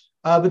it.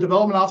 The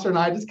development officer and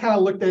I just kind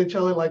of looked at each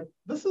other like,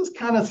 this is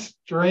kind of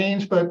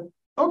strange, but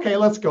okay,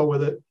 let's go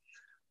with it.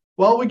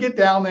 Well, we get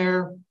down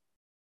there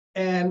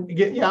and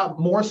get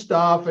more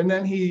stuff. And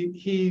then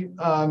he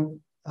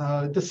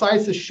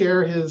decides to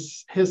share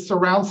his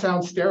surround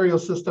sound stereo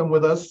system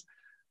with us.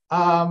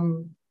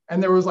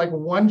 And there was like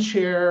one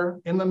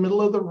chair in the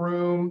middle of the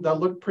room that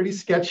looked pretty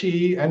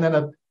sketchy, and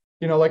then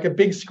like a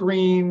big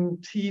screen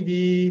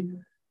TV.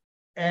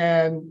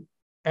 And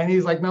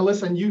he's like, now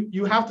listen,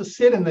 you have to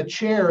sit in the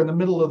chair in the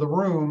middle of the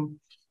room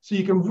so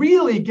you can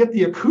really get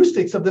the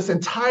acoustics of this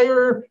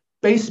entire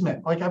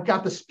basement. Like, I've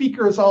got the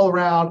speakers all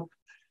around.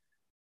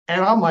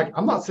 And I'm like,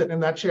 I'm not sitting in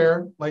that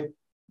chair. Like,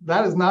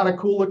 that is not a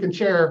cool looking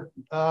chair.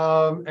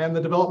 And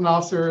the development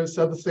officer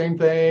said the same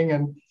thing.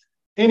 And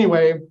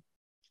anyway,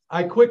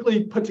 I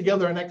quickly put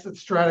together an exit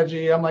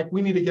strategy. I'm like,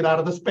 we need to get out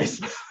of this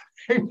basement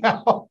right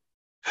now.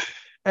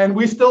 And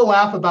we still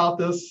laugh about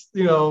this,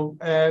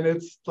 and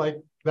it's like,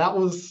 that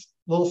was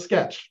a little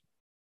sketch.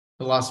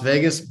 The Las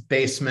Vegas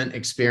basement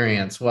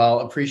experience. Well,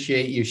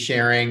 appreciate you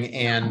sharing.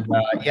 And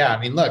yeah, I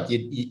mean, look,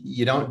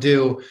 you don't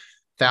do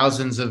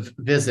thousands of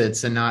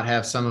visits and not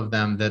have some of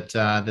them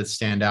that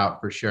stand out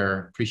for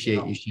sure.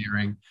 Appreciate you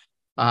sharing.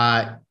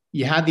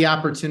 You had the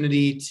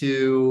opportunity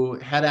to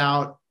head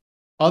out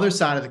other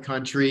side of the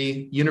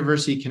country,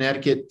 University of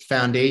Connecticut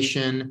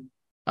Foundation,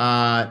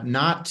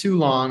 not too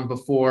long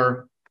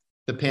before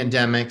the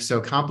pandemic. So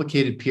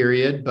complicated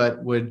period,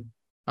 but would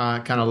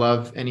kind of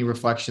love any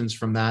reflections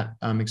from that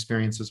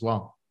experience as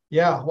well.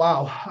 Yeah,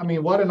 wow. I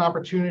mean, what an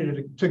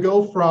opportunity to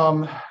go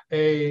from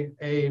a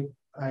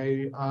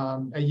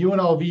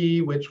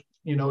UNLV, which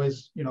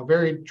is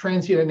very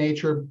transient in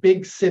nature,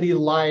 big city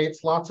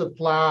lights, lots of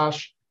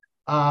flash,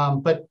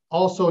 but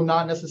also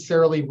not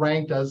necessarily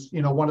ranked as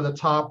one of the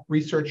top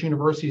research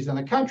universities in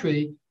the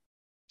country,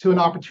 to an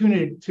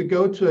opportunity to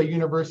go to a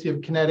University of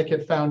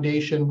Connecticut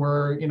Foundation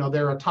where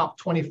they're a top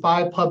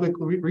 25 public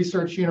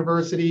research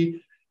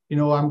university.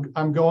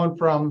 I'm going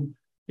from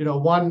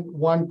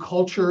one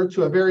culture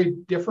to a very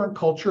different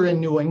culture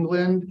in New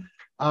England.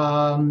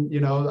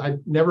 I've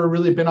never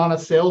really been on a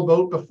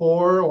sailboat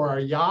before or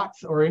a yacht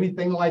or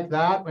anything like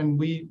that. And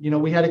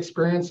we had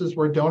experiences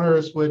where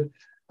donors would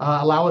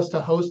allow us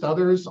to host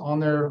others on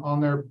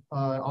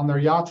their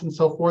yachts and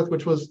so forth,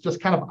 which was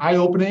just kind of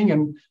eye-opening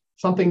and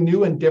something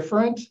new and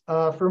different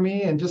for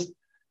me. And just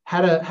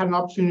had an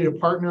opportunity to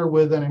partner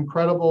with an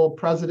incredible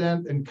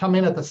president and come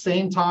in at the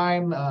same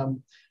time.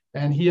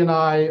 And he and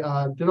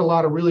I did a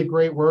lot of really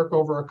great work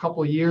over a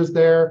couple of years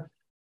there.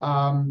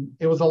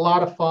 It was a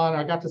lot of fun.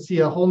 I got to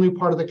see a whole new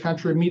part of the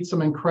country, meet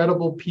some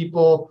incredible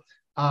people,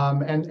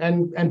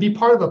 and be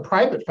part of a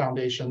private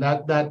foundation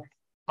that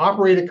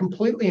operated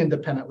completely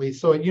independently.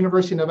 So at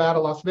University of Nevada,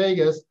 Las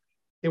Vegas,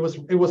 it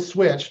was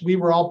switched. We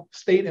were all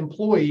state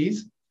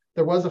employees.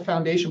 There was a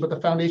foundation, but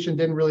the foundation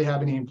didn't really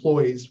have any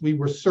employees. We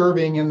were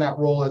serving in that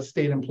role as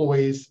state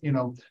employees,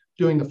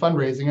 doing the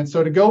fundraising. And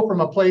so to go from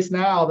a place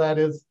now that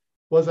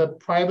was a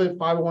private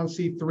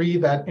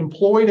 501c3 that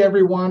employed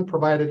everyone,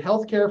 provided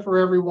healthcare for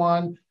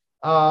everyone,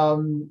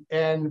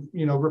 and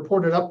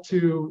reported up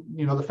to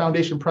the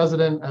foundation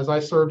president as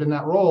I served in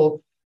that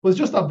role, was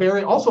just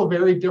also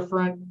very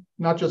different,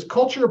 not just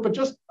culture, but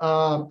just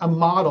a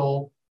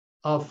model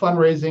of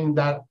fundraising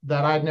that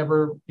I'd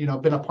never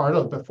been a part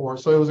of before.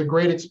 So it was a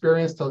great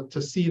experience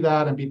to see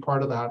that and be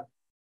part of that.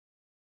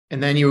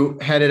 And then you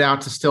headed out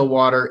to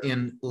Stillwater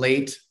in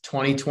late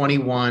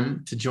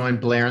 2021 to join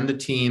Blair and the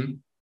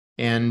team.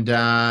 And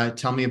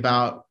tell me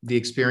about the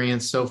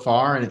experience so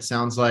far. And it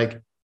sounds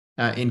like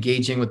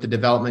engaging with the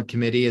development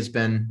committee has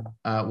been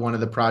one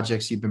of the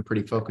projects you've been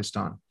pretty focused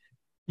on.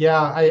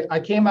 Yeah, I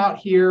came out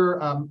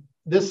here.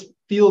 This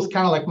feels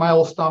kind of like my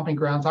old stomping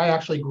grounds. I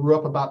actually grew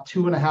up about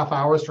 2.5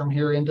 hours from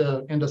here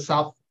into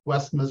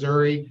Southwest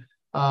Missouri.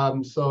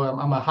 So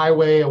I'm a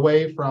highway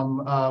away from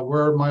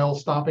where my old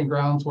stomping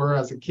grounds were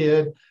as a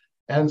kid.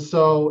 And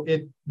so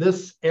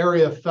this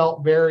area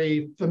felt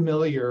very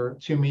familiar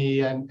to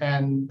me,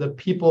 and the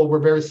people were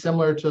very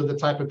similar to the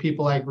type of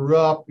people I grew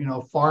up,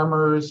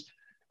 farmers,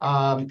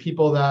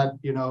 people that,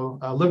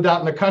 lived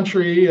out in the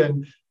country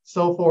and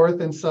so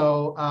forth. And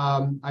so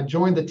I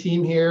joined the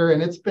team here,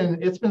 and it's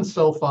been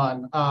so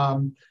fun.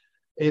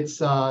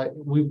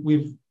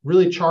 We've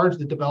really charged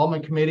the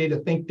development committee to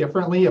think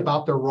differently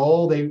about their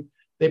role.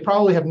 They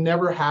probably have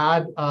never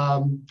had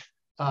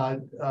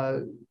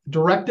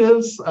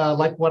directives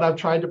like what I've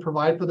tried to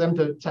provide for them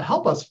to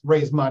help us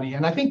raise money.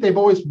 And I think they've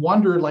always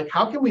wondered, like,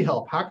 how can we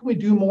help? How can we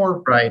do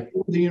more for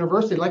the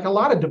university, like a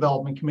lot of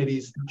development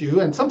committees do?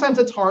 And sometimes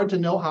it's hard to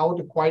know how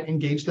to quite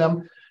engage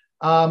them.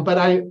 But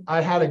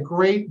I had a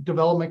great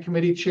development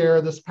committee chair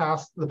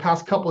the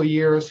past couple of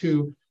years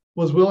who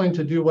was willing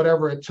to do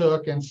whatever it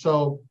took. And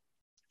so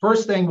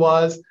first thing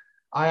was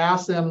I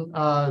asked them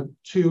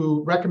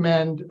to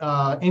recommend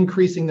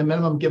increasing the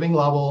minimum giving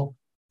level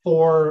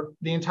for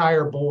the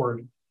entire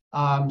board.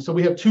 So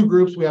we have two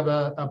groups. We have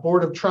a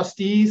board of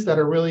trustees that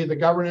are really the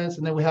governance,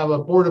 and then we have a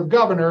board of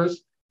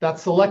governors that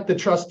select the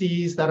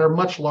trustees that are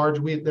much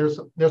larger.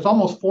 There's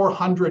almost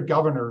 400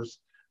 governors.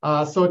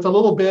 So it's a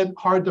little bit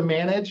hard to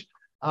manage,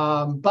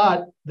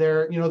 but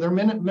they're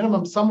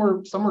minimum. Some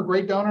were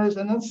great donors,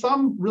 and then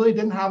some really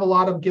didn't have a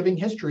lot of giving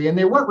history, and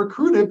they weren't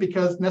recruited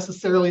because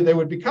necessarily they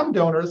would become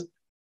donors.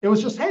 It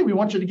was just, hey, we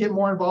want you to get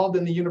more involved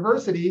in the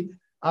university,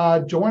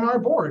 join our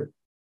board.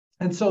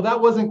 And so that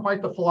wasn't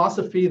quite the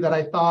philosophy that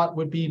I thought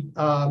would be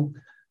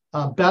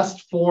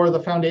best for the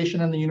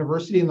foundation and the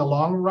university in the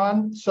long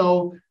run.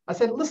 So I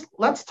said,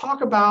 let's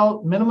talk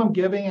about minimum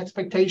giving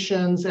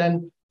expectations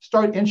and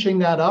start inching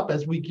that up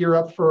as we gear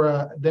up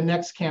for the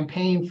next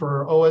campaign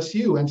for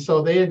OSU. And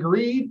so they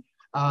agreed.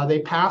 They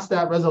passed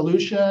that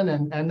resolution,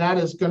 and that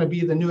is going to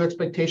be the new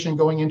expectation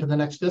going into the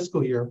next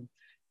fiscal year.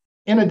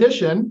 In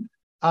addition,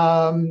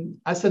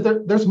 I said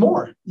there's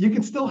more. You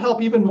can still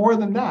help even more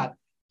than that.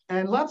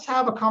 And let's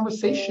have a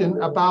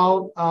conversation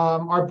about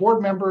our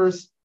board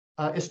members'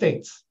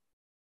 estates.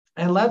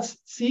 And let's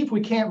see if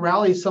we can't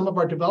rally some of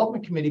our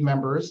development committee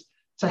members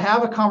to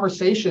have a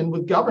conversation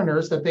with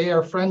governors that they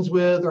are friends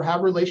with or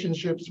have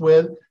relationships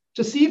with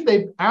to see if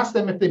they ask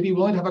them if they'd be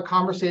willing to have a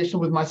conversation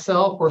with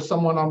myself or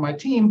someone on my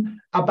team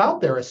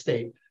about their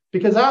estate,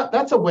 because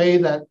that's a way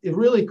that it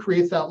really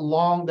creates that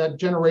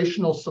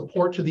generational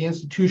support to the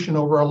institution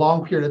over a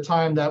long period of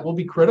time that will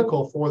be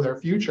critical for their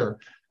future.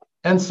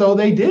 And so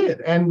they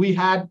did. And we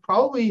had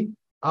probably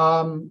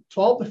 12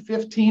 to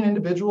 15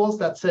 individuals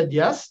that said,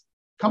 yes,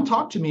 come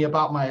talk to me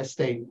about my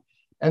estate.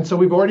 And so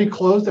we've already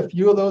closed a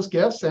few of those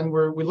gifts, and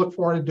we look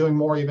forward to doing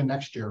more even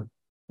next year.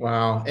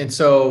 Wow. And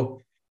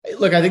so,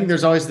 look, I think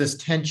there's always this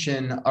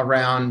tension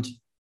around,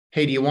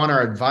 hey, do you want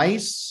our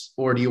advice,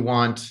 or do you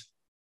want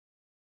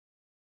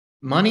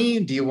money?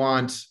 Do you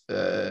want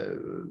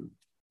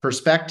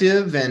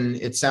perspective? And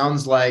it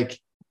sounds like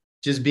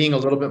just being a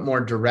little bit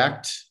more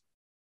direct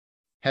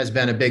has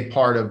been a big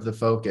part of the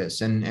focus,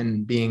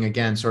 and being,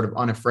 again, sort of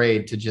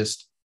unafraid to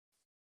just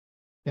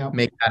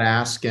make that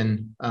ask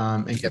and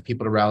get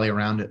people to rally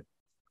around it.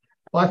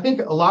 Well, I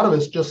think a lot of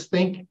us just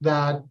think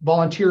that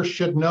volunteers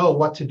should know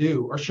what to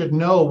do, or should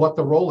know what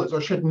the role is,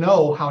 or should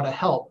know how to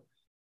help.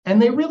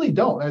 And they really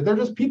don't. They're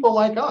just people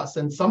like us.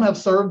 And some have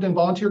served in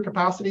volunteer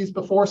capacities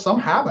before, some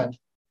haven't.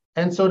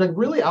 And so to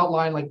really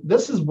outline, like,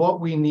 this is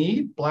what we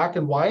need, black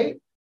and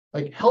white,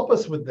 like, help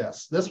us with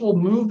this. This will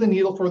move the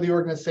needle for the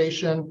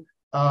organization.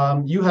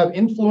 You have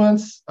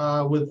influence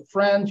with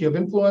friends, you have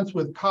influence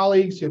with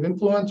colleagues, you have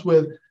influence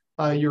with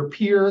your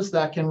peers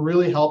that can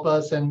really help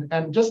us,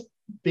 and just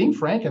being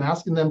frank and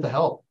asking them to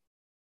help.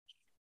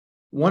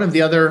 One of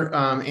the other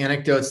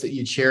anecdotes that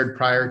you shared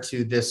prior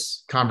to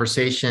this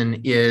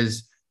conversation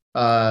is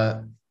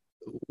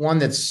one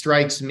that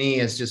strikes me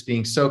as just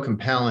being so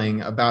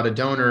compelling, about a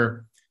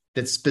donor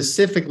that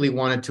specifically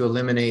wanted to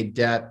eliminate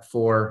debt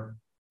for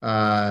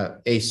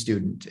a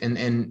student.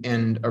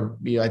 And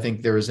I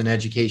think there is an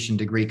education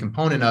degree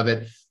component of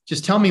it.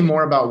 Just tell me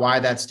more about why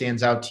that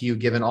stands out to you,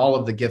 given all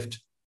of the gift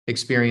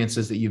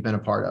experiences that you've been a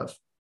part of.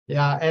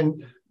 Yeah,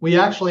 and we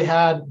actually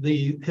had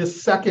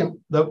since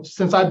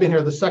I've been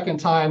here, the second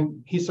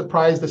time he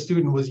surprised the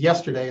student was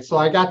yesterday. So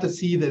I got to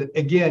see that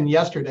again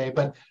yesterday.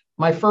 But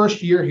my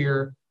first year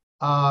here,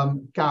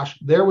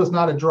 there was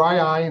not a dry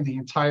eye in the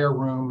entire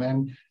room.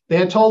 And they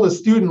had told the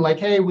student, like,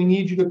 hey, we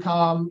need you to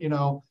come,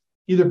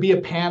 either be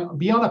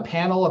on a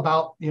panel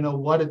about,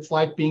 what it's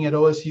like being at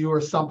OSU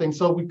or something.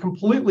 So we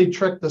completely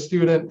tricked the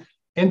student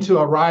into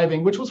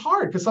arriving, which was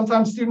hard because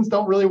sometimes students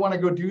don't really want to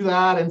go do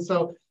that. And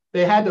so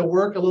they had to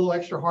work a little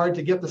extra hard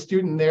to get the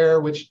student there,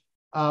 which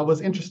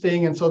was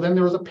interesting. And so then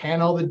there was a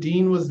panel, the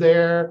dean was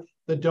there,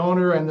 the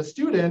donor and the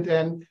student,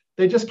 and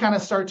they just kind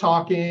of start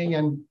talking.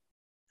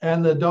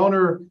 And the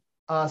donor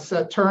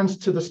turns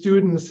to the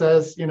student and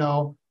says,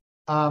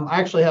 I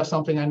actually have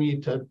something I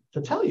need to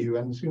tell you.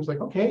 And the student's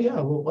like, okay, yeah,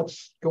 well,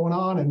 what's going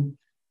on? And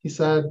he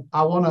said,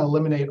 I want to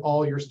eliminate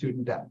all your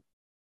student debt.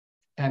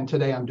 And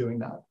today I'm doing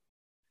that.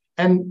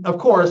 And of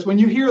course, when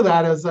you hear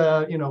that as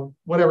a,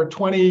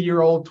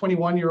 20-year-old,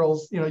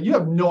 21-year-olds, you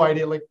have no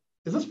idea, like,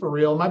 is this for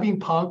real? Am I being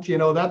punked?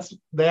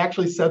 They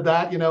actually said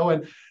that,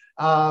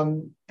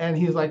 and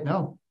he's like,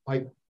 no,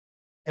 like,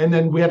 and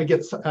then we had to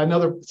get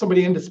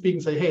somebody in to speak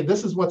and say, hey,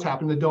 this is what's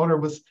happened. The donor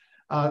was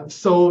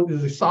so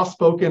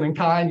soft-spoken and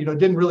kind,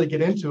 didn't really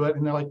get into it.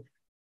 And they're like,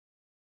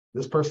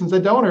 this person's a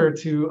donor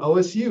to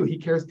OSU. He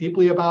cares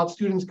deeply about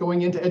students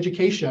going into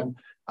education.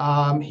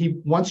 He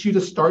wants you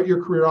to start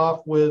your career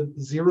off with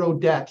zero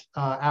debt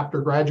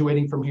after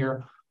graduating from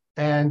here.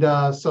 And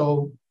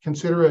so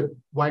consider it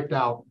wiped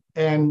out.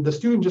 And the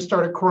student just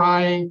started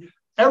crying.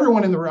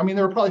 Everyone in the room,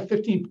 there were probably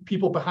 15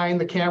 people behind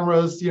the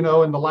cameras, and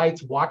the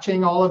lights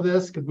watching all of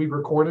this because we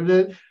recorded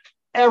it.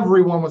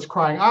 Everyone was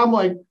crying. I'm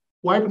like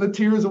wiping the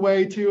tears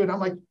away too. And I'm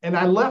like, and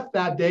I left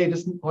that day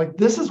just like,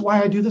 this is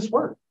why I do this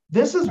work.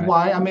 This is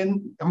why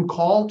I'm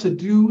called to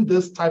do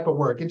this type of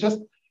work. It just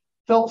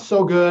felt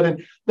so good.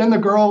 And then the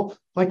girl,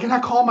 like, can I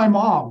call my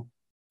mom?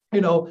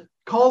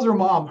 Calls her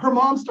mom. Her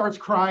mom starts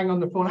crying on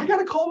the phone. I got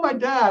to call my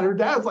dad. Her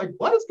dad's like,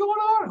 what is going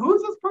on? Who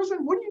is this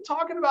person? What are you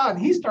talking about? And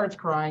he starts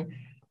crying.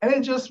 And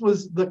it just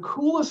was the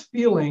coolest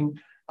feeling.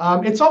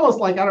 It's almost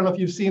like, I don't know if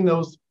you've seen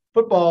those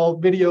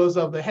football videos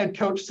of the head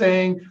coach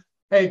saying,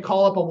 hey,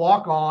 call up a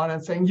walk-on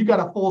and saying, you got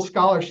a full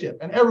scholarship.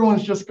 And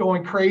everyone's just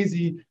going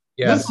crazy.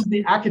 Yes. This was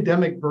the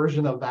academic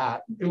version of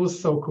that. It was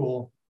so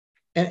cool.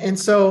 And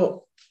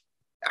so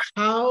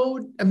how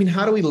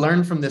do we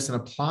learn from this and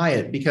apply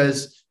it?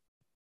 Because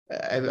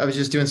I was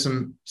just doing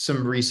some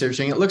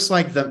researching. It looks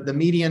like the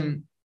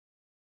median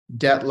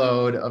debt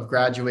load of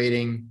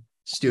graduating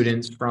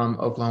students from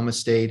Oklahoma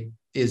State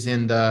is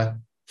in the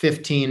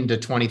 15 to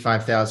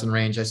 25,000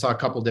 range. I saw a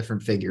couple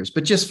different figures,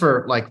 but just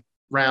for like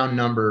round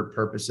number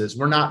purposes,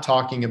 we're not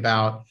talking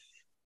about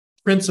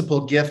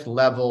principal gift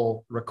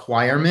level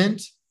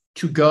requirement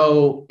to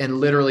go and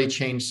literally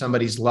change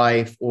somebody's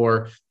life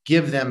or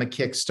give them a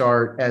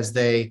kickstart as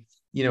they,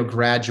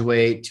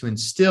 graduate, to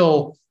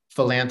instill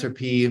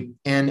philanthropy.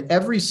 And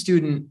every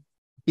student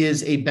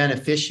is a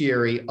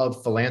beneficiary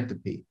of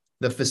philanthropy,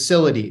 the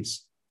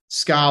facilities,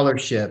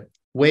 scholarship,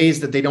 ways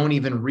that they don't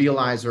even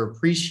realize or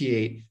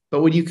appreciate.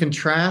 But when you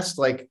contrast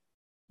like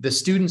the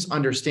students'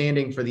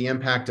 understanding for the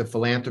impact of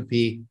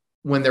philanthropy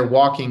when they're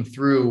walking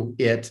through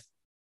it,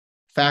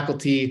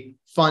 faculty,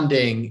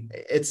 funding,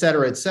 et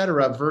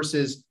cetera,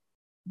 versus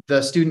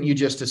the student you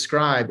just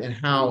described, and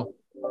how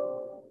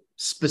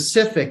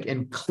specific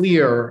and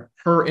clear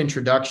her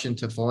introduction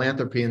to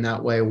philanthropy in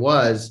that way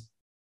was.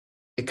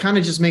 It kind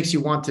of just makes you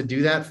want to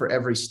do that for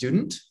every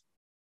student.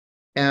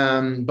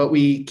 But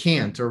we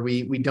can't, or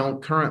we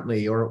don't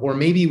currently, or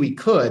maybe we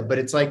could, but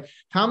it's like,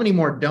 how many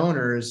more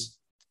donors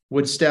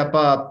would step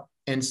up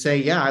and say,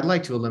 yeah, I'd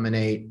like to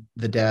eliminate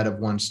the debt of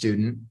one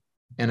student.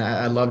 And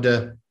I'd love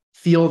to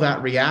feel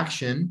that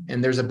reaction.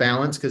 And there's a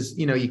balance, because,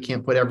 you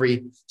can't put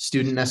every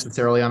student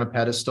necessarily on a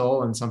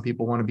pedestal, and some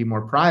people want to be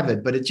more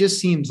private, but it just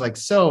seems like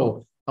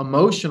so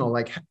emotional.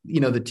 Like,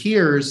 the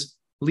tears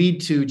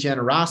lead to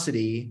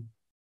generosity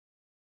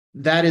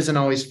that isn't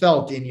always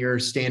felt in your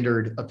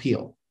standard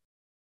appeal.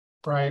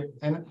 Right.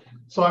 And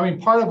so,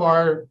 part of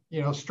our,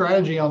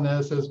 strategy on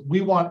this is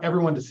we want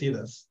everyone to see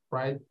this,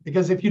 right?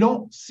 Because if you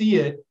don't see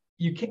it,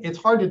 it's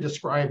hard to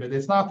describe it.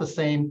 It's not the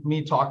same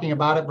me talking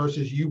about it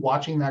versus you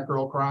watching that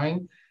girl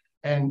crying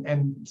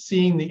and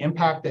seeing the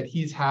impact that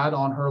he's had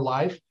on her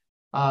life.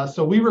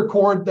 So we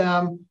record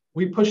them,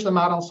 we push them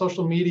out on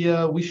social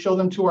media, we show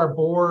them to our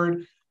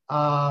board,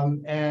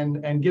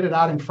 and get it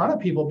out in front of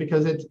people,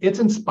 because it's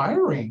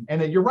inspiring.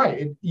 And you're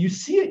right. You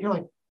see it, you're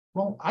like,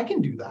 well, I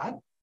can do that.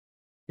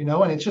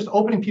 And it's just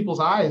opening people's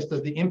eyes to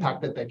the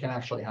impact that they can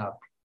actually have.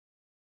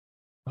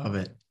 Love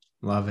it.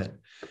 Love it.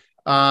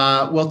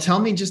 Well, tell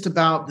me just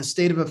about the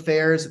state of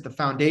affairs at the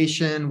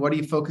foundation. What are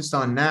you focused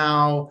on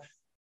now?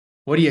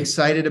 What are you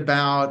excited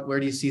about? Where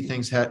do you see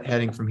things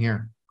heading from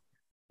here?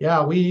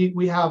 Yeah,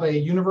 we have a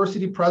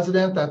university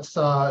president that's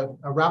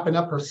wrapping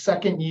up her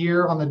second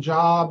year on the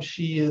job.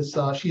 She has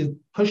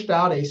pushed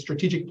out a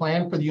strategic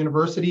plan for the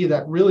university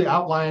that really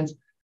outlines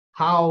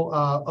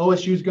how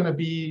OSU is going to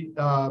be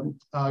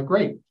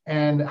great,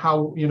 and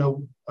how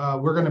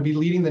we're going to be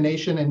leading the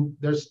nation. And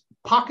there's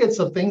pockets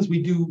of things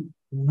we do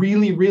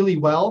really, really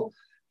well.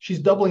 She's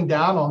doubling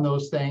down on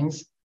those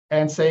things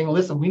and saying,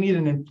 listen, we need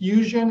an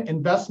infusion,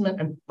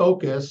 investment, and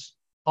focus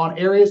on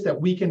areas that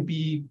we can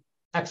be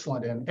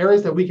excellent in,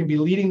 areas that we can be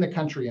leading the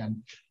country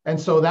in. And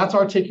so that's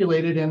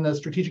articulated in the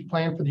strategic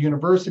plan for the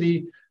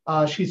university.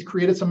 She's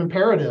created some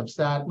imperatives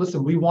that,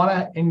 listen, we want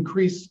to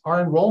increase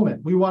our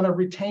enrollment. We want to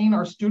retain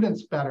our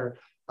students better.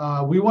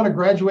 We want to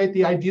graduate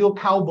the ideal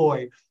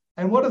cowboy.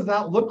 And what does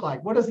that look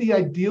like? What does the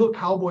ideal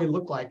cowboy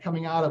look like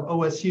coming out of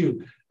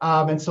OSU?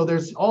 And so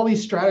there's all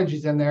these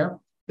strategies in there.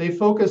 They've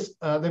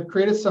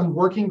created some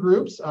working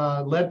groups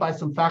led by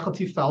some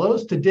faculty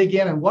fellows to dig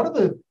in, and what are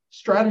the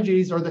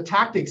strategies or the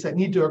tactics that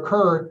need to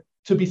occur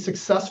to be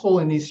successful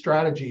in these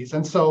strategies.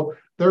 And so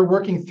they're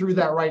working through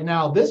that right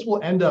now. This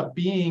will end up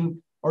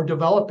being or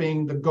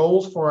developing the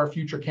goals for our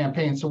future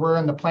campaign. So we're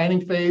in the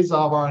planning phase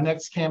of our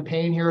next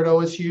campaign here at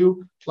OSU.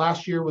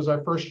 Last year was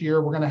our first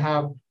year. We're going to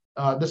have,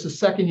 this is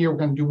second year. We're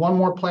going to do one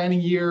more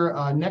planning year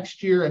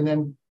next year, and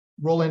then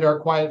roll into our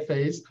quiet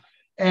phase.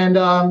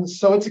 And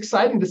so it's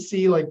exciting to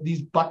see like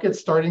these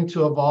buckets starting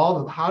to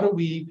evolve of how do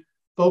we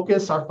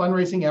focus our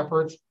fundraising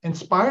efforts,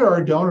 inspire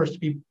our donors to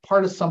be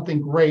part of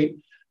something great,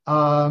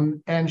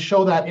 and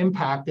show that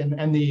impact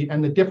and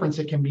the difference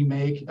it can be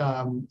made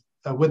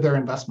with their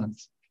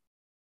investments.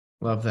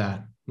 Love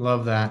that.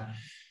 Love that.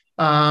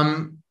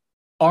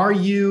 Are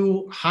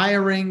you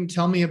hiring?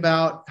 Tell me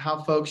about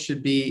how folks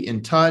should be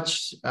in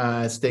touch,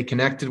 stay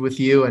connected with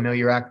you. I know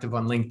you're active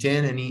on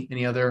LinkedIn.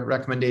 Any other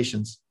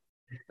recommendations?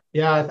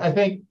 Yeah, I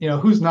think,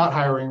 who's not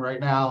hiring right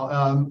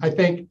now? I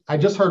think I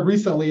just heard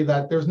recently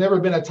that there's never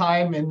been a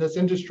time in this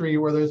industry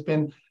where there's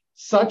been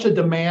such a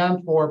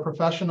demand for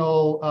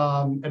professional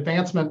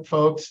advancement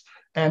folks,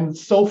 and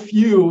so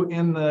few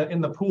in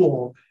the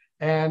pool.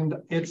 And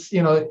it's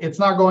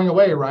not going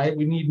away, right?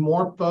 We need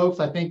more folks.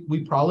 I think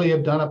we probably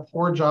have done a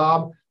poor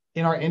job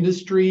in our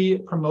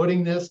industry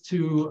promoting this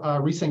to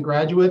recent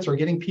graduates or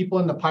getting people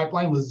in the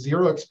pipeline with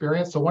zero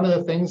experience. So one of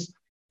the things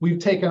we've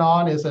taken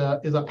on is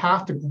a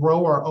path to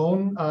grow our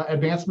own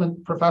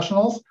advancement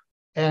professionals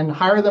and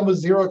hire them with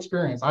zero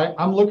experience.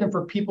 I'm looking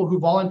for people who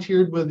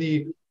volunteered with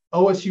the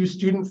OSU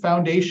Student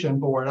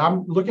Foundation Board.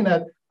 I'm looking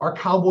at our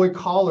cowboy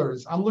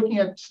callers. I'm looking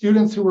at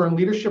students who are in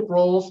leadership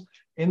roles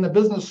in the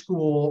business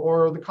school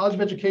or the College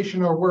of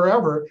Education or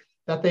wherever,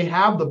 that they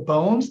have the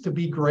bones to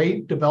be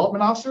great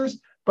development officers,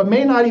 but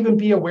may not even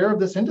be aware of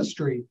this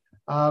industry.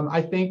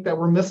 I think that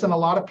we're missing a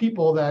lot of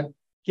people that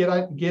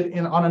get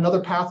in on another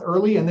path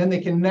early, and then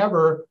they can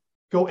never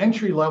go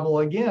entry level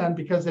again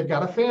because they've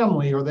got a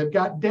family or they've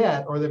got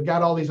debt or they've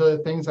got all these other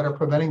things that are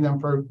preventing them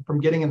from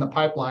getting in the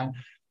pipeline.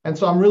 And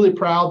so I'm really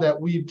proud that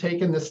we've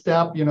taken this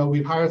step.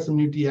 We've hired some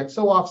new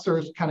DXO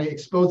officers, kind of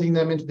exposing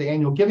them into the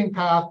annual giving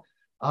path,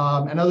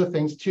 and other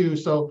things too.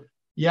 So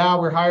yeah,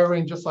 we're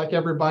hiring just like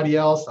everybody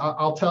else.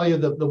 I'll tell you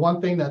the one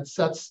thing that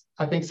sets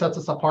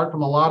us apart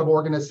from a lot of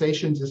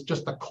organizations is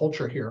just the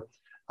culture here.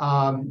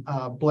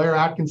 Blair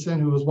Atkinson,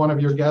 who was one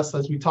of your guests,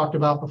 as we talked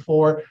about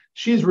before,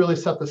 she's really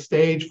set the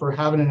stage for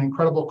having an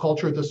incredible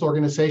culture at this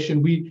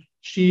organization.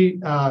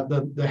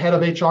 The head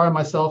of HR and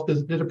myself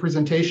did a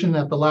presentation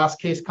at the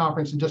last case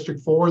conference in District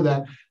 4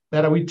 that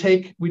that we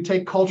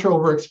take culture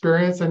over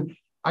experience. And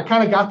I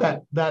kind of got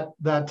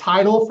that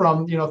title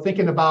from,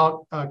 thinking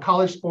about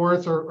college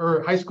sports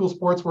or high school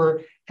sports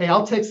where, hey,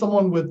 I'll take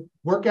someone with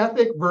work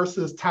ethic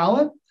versus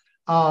talent.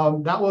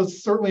 That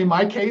was certainly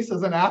my case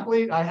as an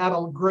athlete. I had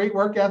a great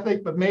work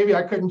ethic, but maybe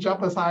I couldn't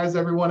jump as high as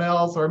everyone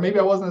else, or maybe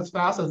I wasn't as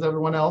fast as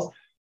everyone else.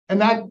 And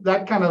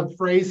that kind of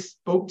phrase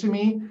spoke to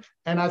me.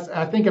 And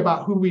I think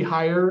about who we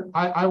hire.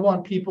 I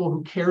want people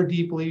who care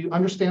deeply,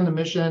 understand the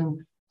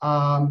mission,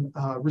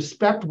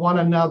 respect one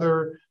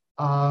another,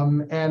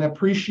 and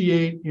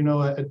appreciate,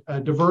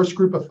 a diverse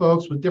group of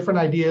folks with different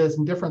ideas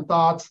and different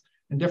thoughts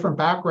and different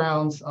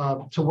backgrounds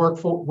to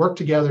work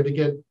together to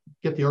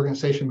get the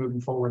organization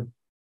moving forward.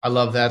 I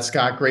love that,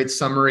 Scott. Great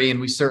summary. And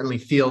we certainly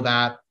feel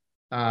that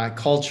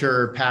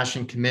culture,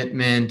 passion,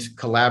 commitment,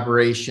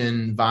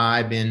 collaboration,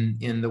 vibe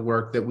in the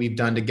work that we've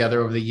done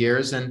together over the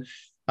years. And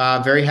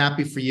very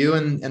happy for you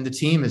and the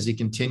team as you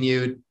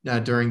continue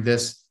during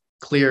this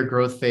clear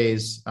growth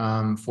phase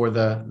for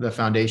the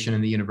foundation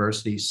and the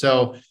university.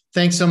 So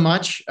thanks so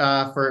much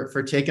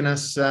for taking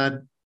us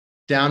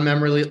down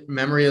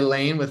memory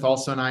lane with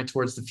also an eye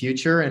towards the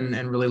future,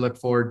 and really look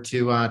forward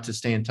to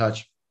stay in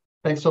touch.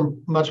 Thanks so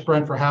much,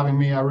 Brent, for having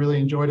me. I really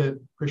enjoyed it.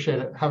 Appreciate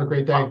it. Have a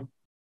great day.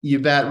 You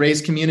bet. Raise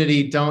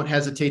community. Don't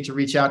hesitate to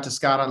reach out to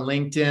Scott on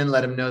LinkedIn.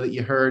 Let him know that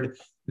you heard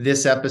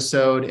this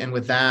episode. And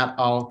with that,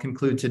 I'll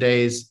conclude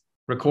today's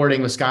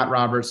recording with Scott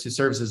Roberts, who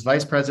serves as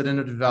Vice President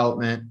of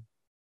Development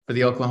for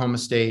the Oklahoma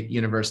State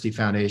University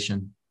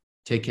Foundation.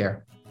 Take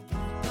care.